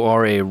and you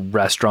are a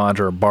restaurant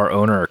or a bar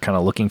owner kind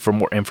of looking for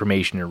more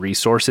information and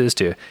resources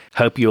to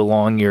help you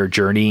along your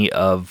journey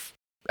of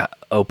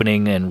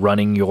opening and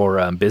running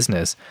your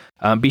business,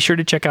 be sure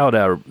to check out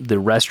the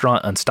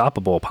Restaurant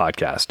Unstoppable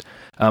podcast.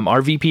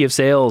 Our VP of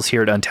Sales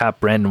here at Untappd,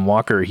 Brandon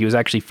Walker, he was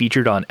actually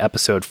featured on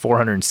episode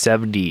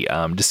 470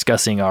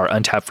 discussing our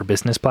Untappd for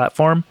Business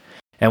platform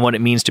and what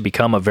it means to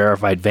become a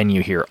verified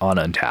venue here on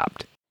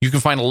Untappd. You can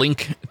find a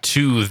link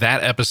to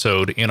that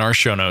episode in our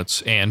show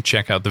notes and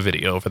check out the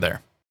video over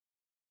there.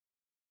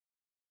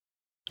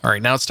 All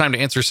right, now it's time to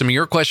answer some of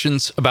your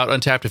questions about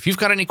Untappd. If you've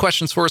got any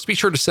questions for us, be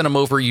sure to send them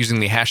over using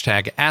the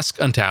hashtag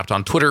AskUntappd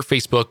on Twitter,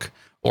 Facebook,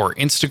 or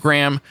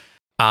Instagram.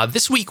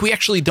 This week, we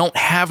actually don't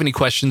have any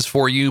questions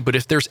for you, but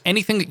if there's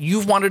anything that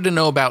you've wanted to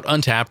know about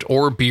Untappd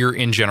or beer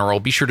in general,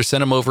 be sure to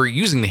send them over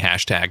using the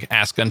hashtag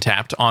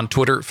AskUntappd on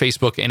Twitter,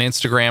 Facebook, and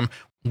Instagram.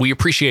 We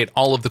appreciate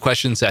all of the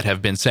questions that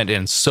have been sent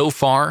in so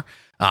far,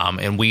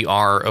 and we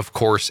are, of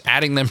course,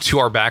 adding them to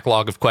our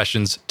backlog of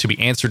questions to be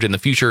answered in the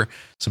future,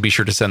 so be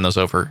sure to send those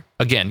over,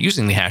 again,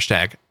 using the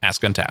hashtag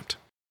AskUntappd.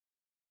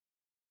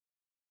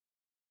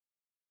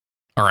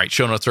 All right,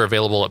 show notes are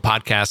available at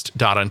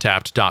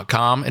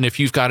podcast.untappd.com, and if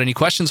you've got any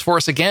questions for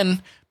us,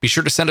 again, be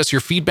sure to send us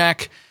your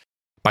feedback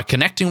by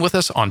connecting with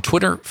us on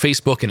Twitter,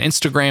 Facebook, and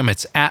Instagram.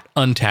 It's at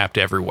Untappd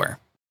everywhere.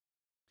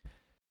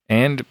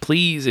 And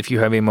please, if you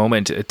have a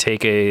moment,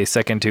 take a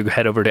second to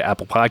head over to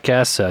Apple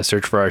Podcasts,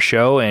 search for our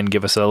show, and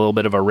give us a little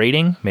bit of a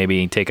rating.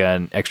 Maybe take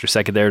an extra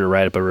second there to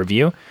write up a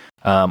review.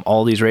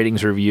 All these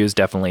ratings reviews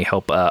definitely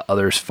help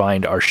others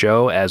find our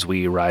show as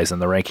we rise in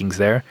the rankings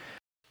there.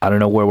 I don't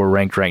know where we're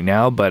ranked right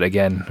now, but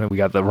again, we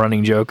got the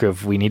running joke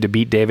of we need to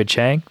beat David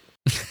Chang.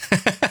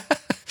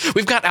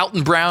 We've got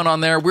Alton Brown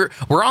on there. We're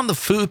on the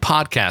food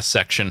podcast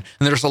section,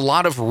 and there's a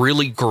lot of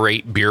really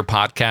great beer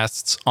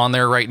podcasts on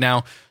there right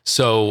now.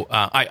 So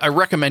I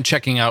recommend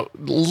checking out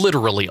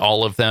literally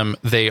all of them.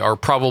 They are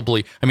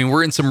probably,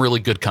 we're in some really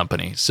good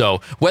company.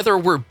 So whether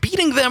we're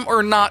beating them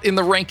or not in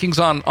the rankings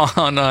on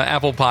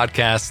Apple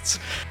Podcasts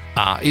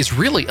is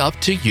really up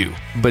to you.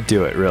 But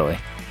do it, really.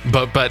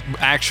 But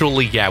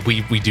actually, yeah,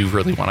 we do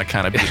really want to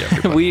kind of beat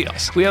everybody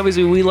else.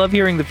 We love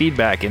hearing the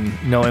feedback and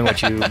knowing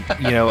what you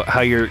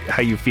how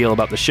you feel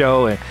about the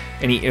show and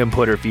any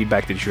input or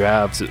feedback that you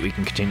have, so that we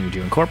can continue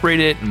to incorporate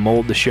it and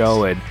mold the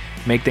show and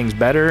make things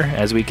better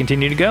as we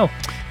continue to go.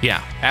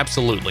 Yeah,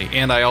 absolutely.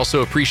 And I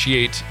also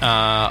appreciate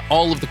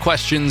all of the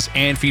questions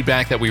and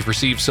feedback that we've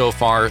received so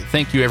far.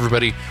 Thank you,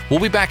 everybody. We'll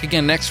be back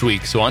again next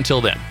week. So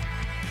until then,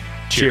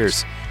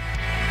 cheers.